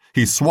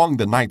 He swung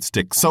the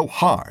nightstick so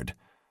hard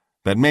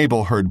that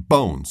Mabel heard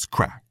bones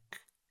crack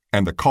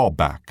and the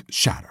callback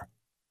shatter.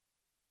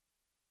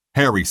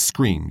 Harry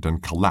screamed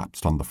and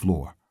collapsed on the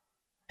floor.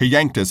 He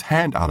yanked his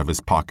hand out of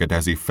his pocket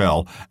as he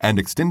fell and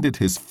extended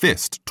his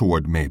fist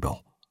toward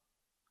Mabel.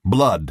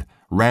 Blood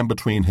ran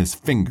between his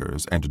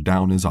fingers and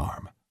down his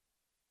arm.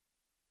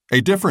 A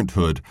different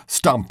hood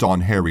stomped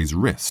on Harry's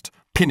wrist,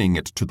 pinning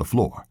it to the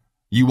floor.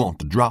 "You want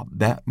to drop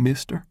that,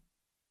 mister?"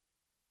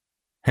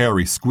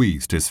 Harry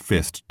squeezed his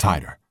fist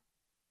tighter.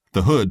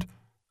 The hood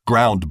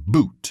ground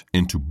boot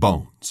into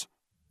bones,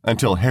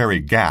 until Harry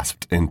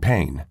gasped in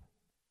pain.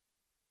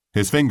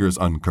 His fingers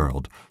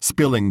uncurled,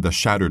 spilling the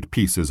shattered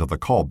pieces of the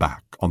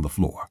callback on the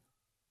floor.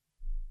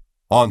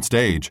 On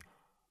stage,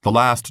 the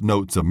last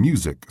notes of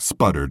music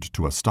sputtered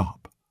to a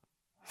stop.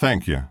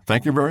 Thank you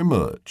very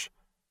much,"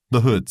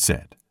 the hood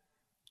said.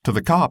 To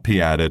the cop,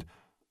 he added,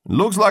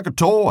 "Looks like a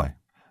toy.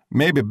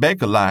 Maybe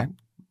Bakelite.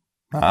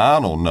 I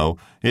don't know.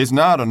 It's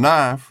not a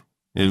knife.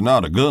 It's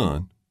not a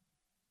gun."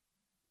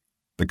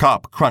 The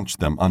cop crunched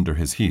them under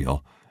his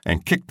heel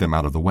and kicked them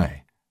out of the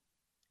way.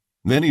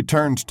 Then he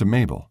turned to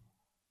Mabel.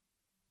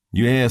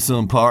 "You had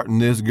some part in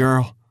this,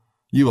 girl?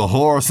 You a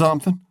whore or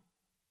something?"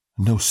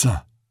 "No,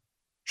 sir."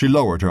 She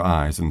lowered her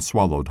eyes and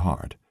swallowed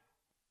hard.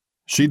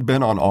 She'd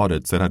been on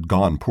audits that had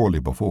gone poorly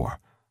before,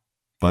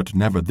 but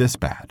never this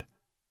bad.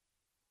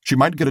 She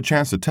might get a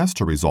chance to test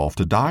her resolve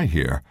to die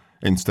here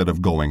instead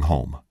of going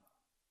home.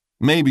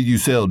 "Maybe you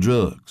sell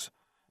drugs.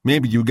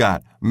 Maybe you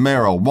got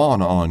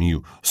marijuana on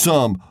you,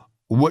 some,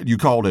 what you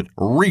called it,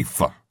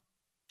 reefer.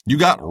 You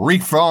got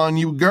reefer on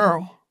you,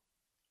 girl?"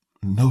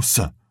 "No,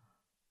 sir."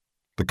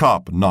 The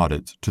cop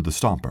nodded to the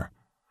stomper,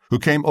 who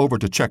came over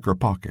to check her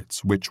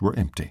pockets, which were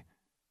empty.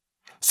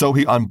 So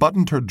he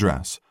unbuttoned her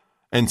dress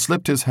and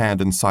slipped his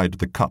hand inside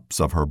the cups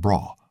of her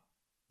bra,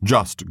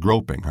 just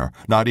groping her,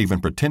 not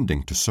even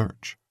pretending to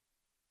search.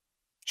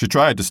 She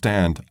tried to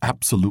stand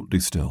absolutely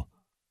still,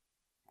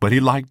 but he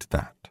liked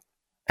that,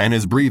 and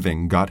his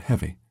breathing got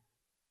heavy.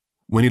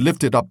 When he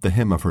lifted up the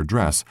hem of her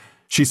dress,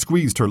 she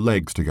squeezed her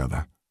legs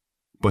together,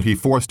 but he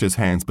forced his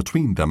hands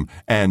between them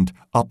and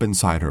up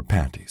inside her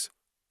panties.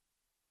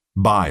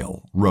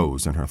 Bile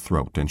rose in her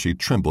throat, and she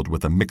trembled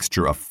with a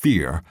mixture of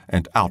fear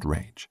and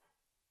outrage.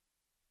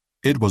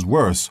 It was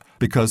worse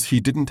because he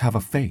didn't have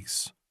a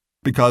face,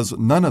 because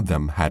none of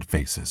them had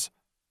faces,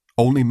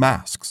 only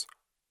masks.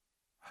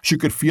 She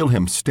could feel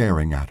him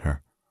staring at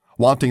her,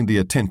 wanting the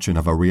attention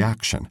of a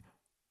reaction,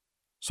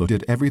 so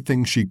did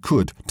everything she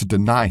could to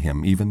deny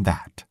him even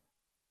that.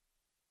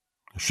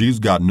 "She's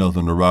got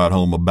nothing to write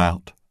home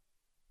about,"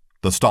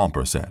 the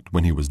stomper said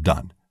when he was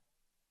done.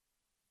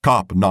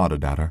 Cop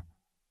nodded at her.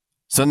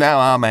 "So now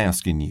I'm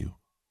asking you,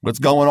 what's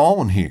going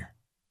on here?"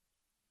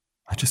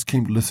 "I just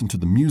came to listen to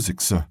the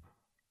music, sir,"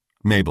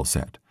 Mabel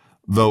said,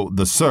 though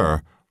the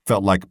 "sir"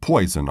 felt like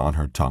poison on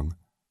her tongue.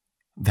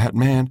 "That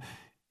man,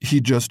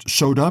 he just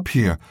showed up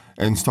here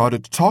and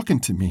started talking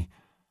to me.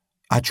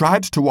 I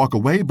tried to walk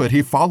away, but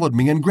he followed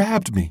me and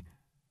grabbed me."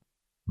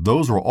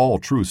 Those were all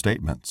true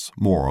statements,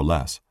 more or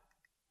less.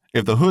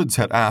 If the Hoods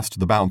had asked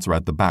the bouncer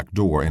at the back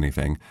door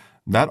anything,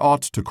 that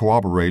ought to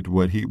corroborate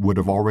what he would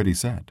have already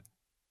said.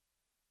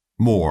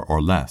 More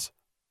or less.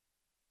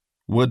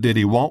 "What did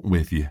he want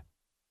with you?"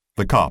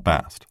 the cop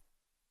asked.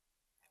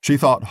 She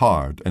thought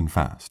hard and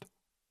fast.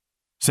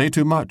 Say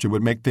too much, it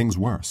would make things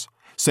worse.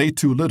 Say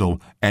too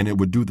little, and it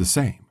would do the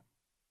same.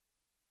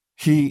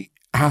 "He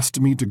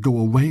asked me to go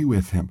away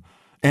with him,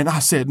 and I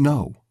said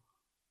no."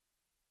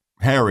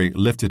 Harry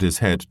lifted his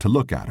head to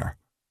look at her,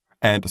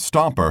 and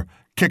Stomper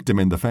kicked him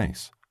in the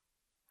face.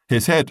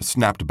 His head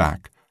snapped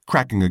back,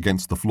 cracking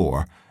against the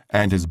floor,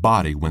 and his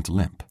body went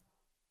limp.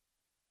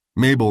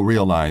 Mabel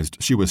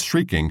realized she was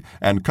shrieking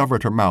and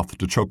covered her mouth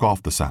to choke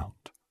off the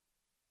sound.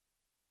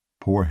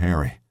 Poor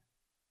Harry.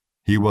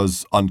 He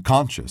was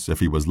unconscious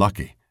if he was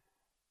lucky.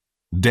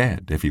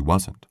 Dead if he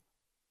wasn't.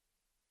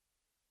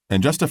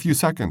 In just a few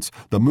seconds,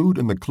 the mood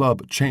in the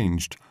club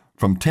changed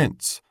from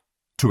tense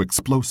to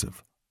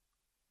explosive.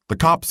 The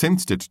cop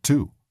sensed it,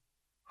 too.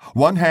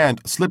 One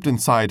hand slipped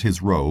inside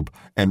his robe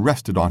and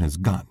rested on his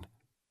gun.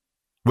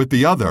 With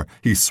the other,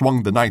 he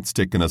swung the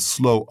nightstick in a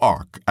slow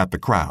arc at the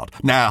crowd.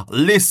 "Now,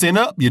 listen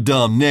up, you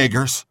dumb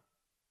niggers.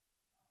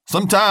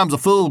 Sometimes a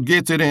fool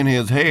gets it in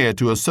his head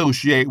to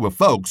associate with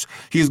folks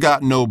he's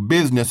got no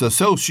business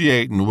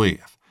associating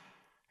with.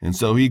 And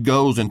so he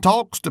goes and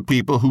talks to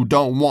people who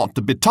don't want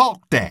to be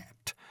talked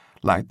at,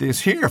 like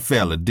this here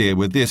fella did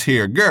with this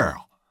here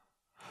girl.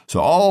 So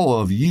all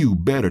of you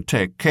better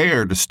take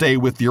care to stay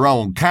with your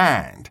own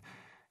kind,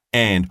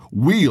 and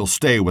we'll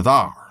stay with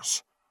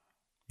ours.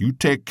 You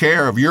take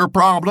care of your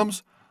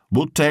problems,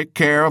 we'll take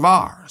care of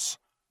ours.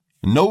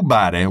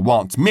 Nobody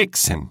wants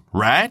mixing,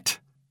 right?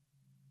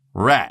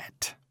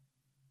 Right."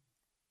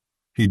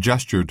 He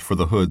gestured for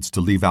the Hoods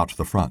to leave out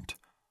the front.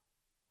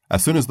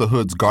 As soon as the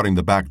Hoods guarding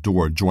the back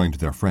door joined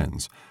their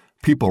friends,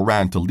 people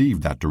ran to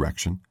leave that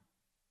direction.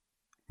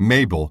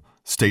 Mabel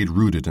stayed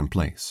rooted in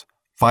place,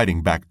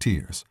 fighting back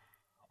tears,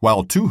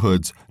 while two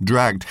Hoods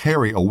dragged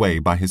Harry away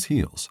by his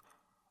heels,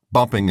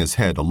 bumping his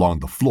head along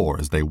the floor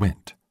as they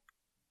went.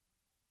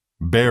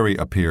 Barry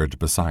appeared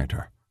beside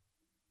her,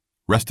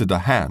 rested a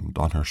hand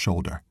on her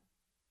shoulder.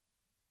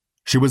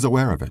 She was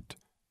aware of it,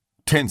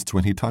 tensed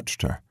when he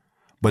touched her,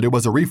 but it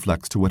was a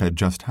reflex to what had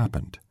just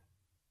happened.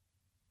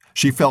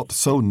 She felt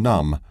so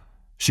numb,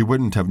 she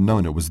wouldn't have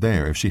known it was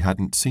there if she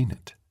hadn't seen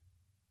it.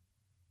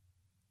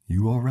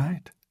 "You all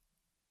right?"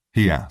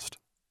 he asked.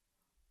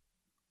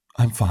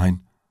 "I'm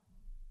fine.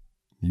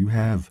 You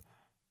have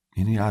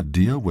any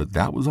idea what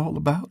that was all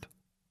about?"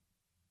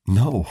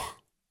 No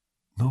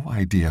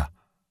idea."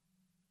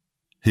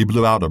 He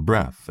blew out a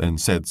breath and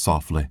said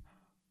softly,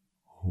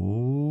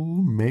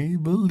 "Oh,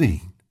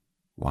 Maybelline,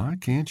 why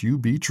can't you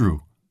be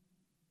true?"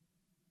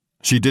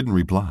 She didn't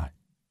reply.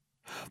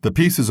 The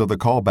pieces of the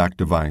callback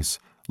device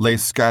lay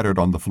scattered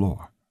on the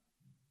floor.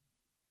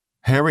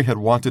 Harry had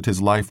wanted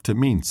his life to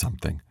mean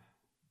something,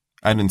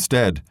 and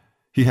instead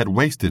he had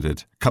wasted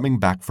it coming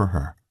back for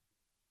her.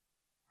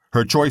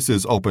 Her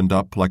choices opened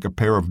up like a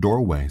pair of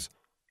doorways.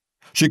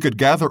 She could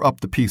gather up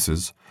the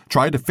pieces,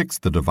 try to fix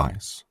the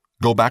device,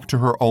 go back to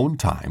her own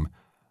time,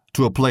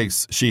 to a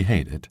place she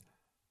hated,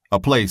 a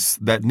place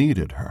that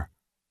needed her.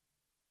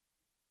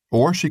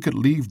 Or she could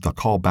leave the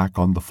call back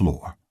on the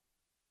floor,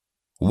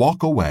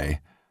 walk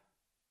away,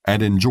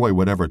 and enjoy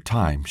whatever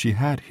time she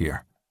had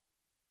here,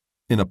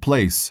 in a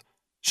place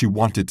she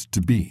wanted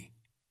to be.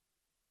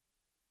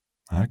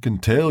 "I can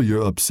tell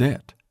you're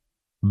upset,"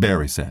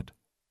 Barry said.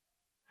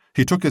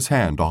 He took his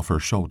hand off her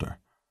shoulder.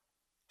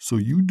 "So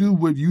you do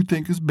what you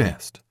think is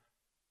best.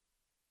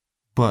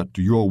 But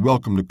you're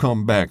welcome to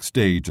come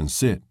backstage and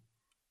sit,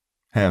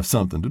 have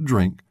something to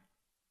drink,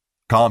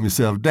 calm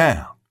yourself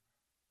down.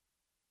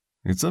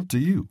 It's up to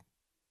you."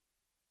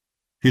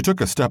 He took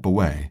a step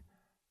away,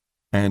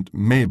 and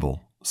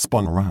Mabel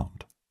spun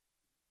around.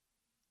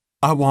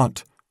 "I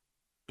want,"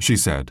 she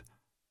said,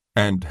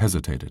 and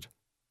hesitated.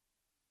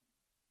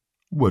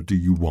 "What do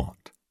you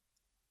want?"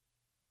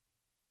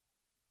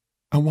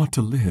 "I want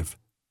to live,"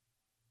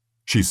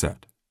 she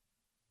said.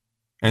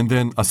 And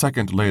then a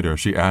second later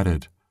she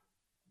added,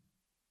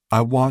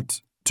 "I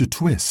want to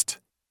twist."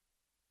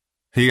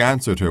 He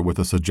answered her with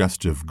a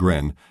suggestive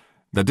grin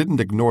that didn't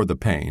ignore the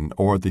pain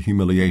or the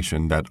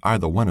humiliation that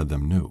either one of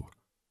them knew,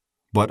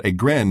 but a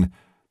grin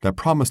that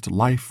promised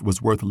life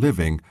was worth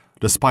living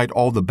despite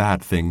all the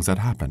bad things that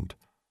happened,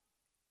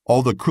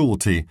 all the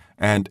cruelty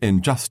and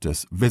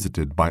injustice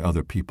visited by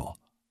other people.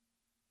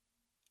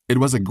 It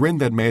was a grin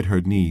that made her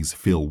knees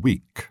feel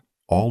weak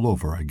all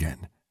over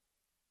again.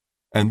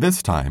 And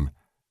this time,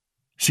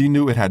 she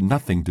knew it had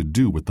nothing to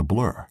do with the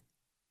blur.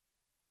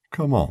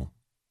 "Come on,"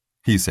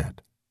 he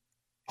said,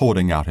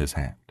 holding out his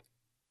hand.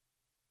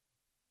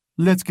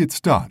 "Let's get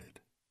started."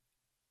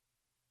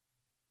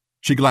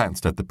 She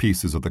glanced at the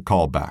pieces of the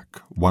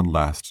callback one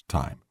last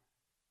time,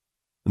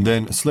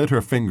 then slid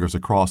her fingers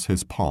across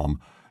his palm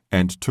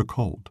and took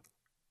hold.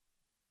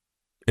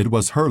 It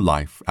was her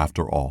life,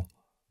 after all,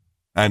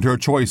 and her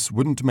choice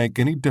wouldn't make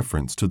any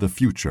difference to the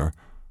future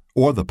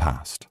or the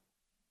past.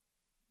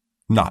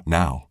 Not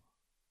now.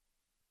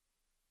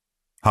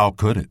 How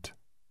could it?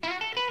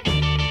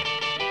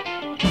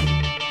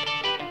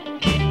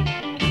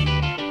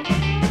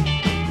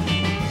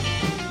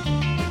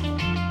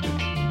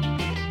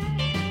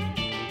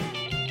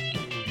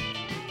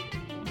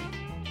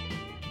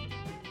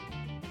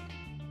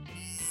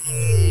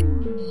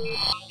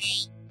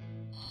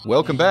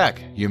 Welcome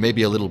back. You may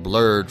be a little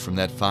blurred from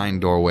that fine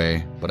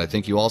doorway, but I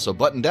think you also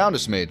buttoned down a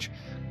smidge.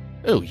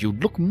 Oh, you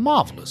look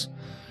marvelous.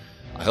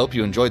 I hope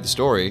you enjoyed the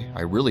story.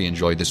 I really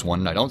enjoyed this one,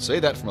 and I don't say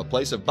that from a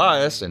place of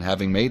bias and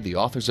having made the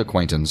author's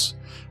acquaintance.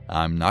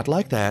 I'm not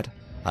like that.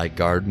 I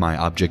guard my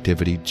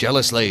objectivity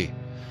jealously.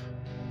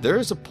 There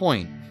is a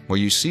point where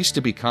you cease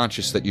to be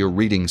conscious that you're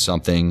reading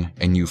something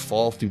and you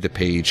fall through the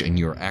page and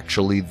you're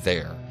actually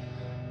there.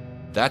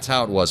 That's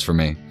how it was for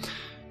me.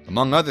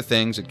 Among other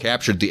things, it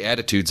captured the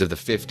attitudes of the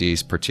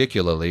 50s,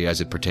 particularly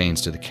as it pertains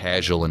to the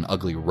casual and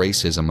ugly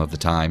racism of the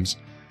times.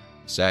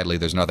 Sadly,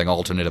 there's nothing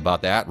alternate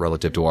about that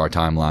relative to our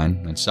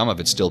timeline, and some of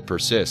it still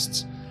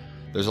persists.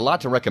 There's a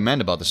lot to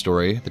recommend about the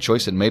story, the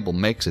choice that Mabel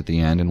makes at the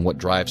end, and what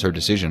drives her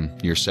decision,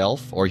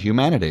 yourself or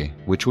humanity.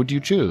 Which would you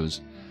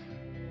choose?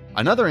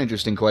 Another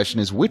interesting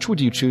question is, which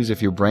would you choose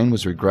if your brain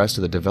was regressed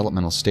to the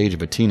developmental stage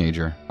of a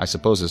teenager? I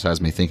suppose this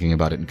has me thinking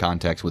about it in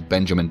context with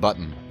Benjamin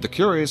Button, the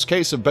curious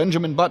case of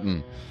Benjamin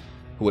Button,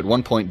 who at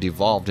one point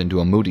devolved into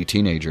a moody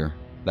teenager.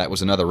 That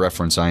was another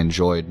reference I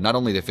enjoyed, not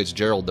only to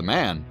Fitzgerald the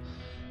man,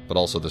 but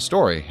also the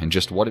story, and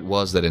just what it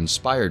was that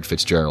inspired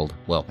Fitzgerald,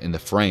 well, in the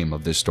frame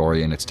of this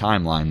story and its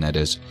timeline, that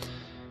is.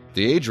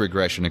 The age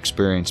regression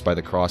experienced by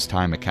the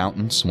cross-time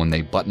accountants when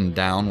they button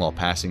down while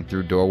passing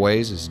through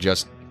doorways is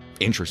just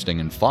interesting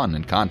and fun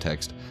in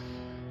context.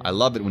 I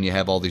love it when you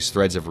have all these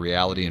threads of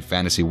reality and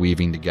fantasy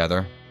weaving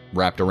together,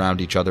 wrapped around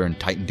each other and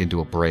tightened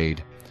into a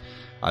braid.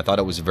 I thought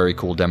it was a very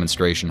cool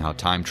demonstration how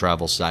time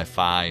travel,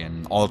 sci-fi,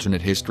 and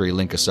alternate history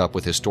link us up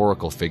with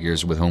historical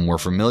figures with whom we're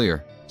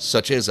familiar,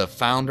 such as a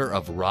founder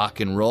of rock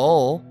and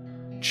roll,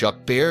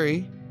 Chuck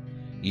Berry.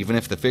 Even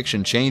if the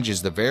fiction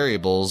changes the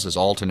variables as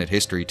alternate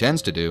history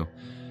tends to do,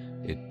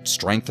 it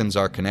strengthens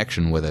our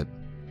connection with it.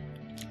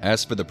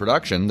 As for the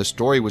production, the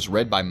story was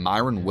read by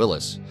Myron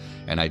Willis,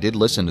 and I did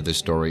listen to this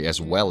story as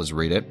well as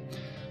read it.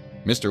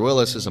 Mr.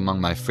 Willis is among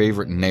my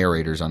favorite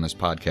narrators on this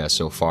podcast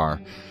so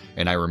far,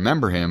 and I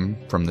remember him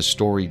from the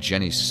story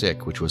Jenny's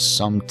Sick, which was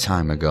some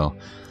time ago.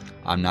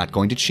 I'm not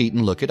going to cheat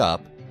and look it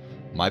up.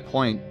 My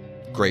point,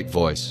 great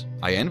voice.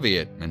 I envy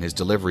it and his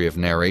delivery of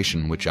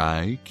narration, which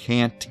I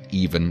can't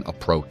even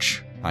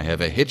approach. I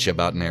have a hitch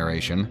about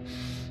narration,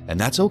 and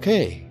that's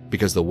okay,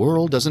 because the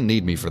world doesn't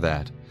need me for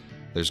that.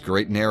 There's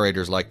great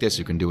narrators like this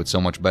who can do it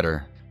so much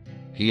better.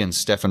 He and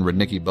Stefan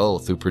Rudnicki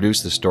both, who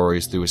produced the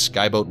stories through his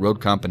Skyboat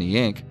Road Company,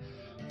 Inc.,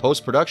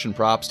 post-production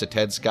props to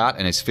Ted Scott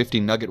and his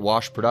 50 Nugget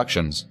Wash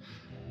Productions.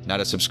 Now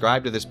to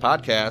subscribe to this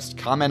podcast,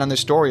 comment on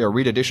this story, or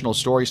read additional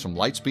stories from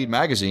Lightspeed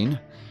Magazine,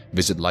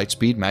 visit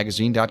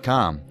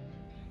lightspeedmagazine.com.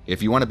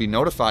 If you want to be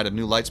notified of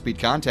new Lightspeed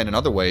content in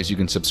other ways, you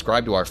can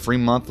subscribe to our free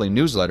monthly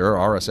newsletter,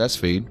 or RSS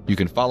feed. You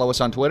can follow us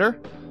on Twitter,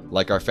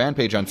 like our fan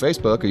page on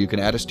Facebook, or you can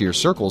add us to your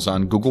circles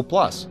on Google+.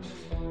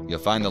 You'll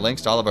find the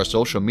links to all of our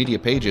social media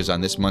pages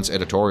on this month's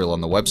editorial on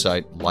the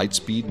website,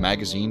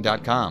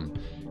 lightspeedmagazine.com.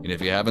 And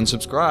if you haven't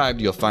subscribed,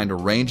 you'll find a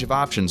range of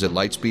options at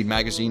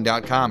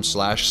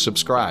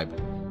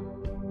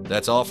lightspeedmagazine.com/subscribe.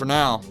 That's all for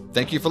now.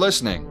 Thank you for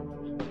listening.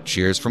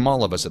 Cheers from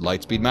all of us at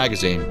Lightspeed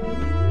Magazine.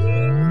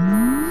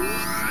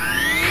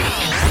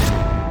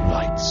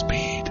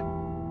 Lightspeed.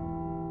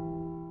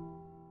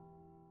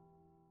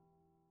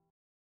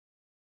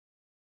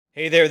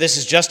 Hey there, this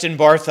is Justin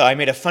Bartha. I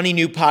made a funny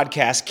new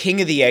podcast,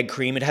 King of the Egg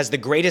Cream. It has the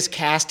greatest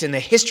cast in the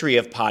history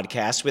of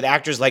podcasts with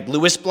actors like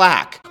Louis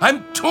Black.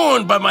 I'm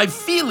torn by my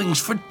feelings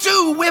for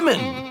two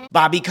women.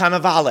 Bobby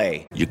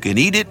Cannavale. You can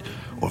eat it,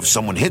 or if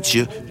someone hits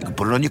you, you can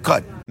put it on your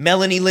cut.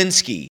 Melanie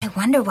Linsky. I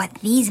wonder what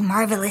these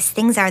marvelous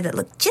things are that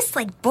look just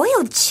like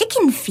boiled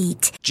chicken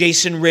feet.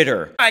 Jason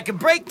Ritter. I can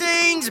break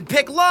things and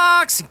pick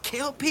locks and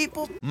kill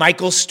people.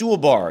 Michael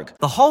Stuhlbarg.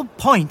 The whole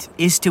point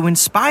is to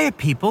inspire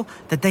people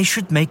that they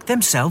should make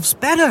themselves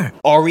better.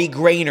 Ari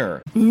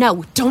Grainer.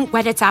 No, don't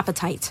whet its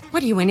appetite.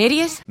 What are you, an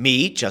idiot?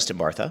 Me, Justin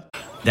Bartha.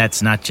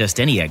 That's not just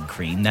any egg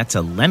cream, that's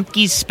a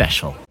Lemke's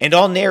special. And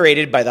all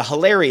narrated by the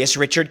hilarious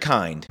Richard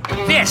Kind.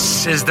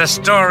 This is the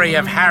story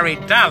of Harry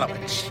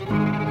Dalowitz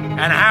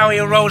and how he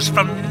rose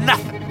from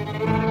nothing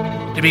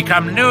to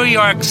become New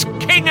York's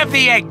King of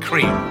the Egg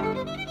Cream.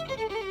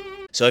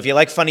 So if you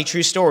like funny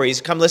true stories,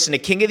 come listen to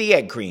King of the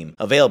Egg Cream,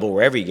 available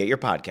wherever you get your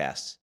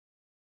podcasts.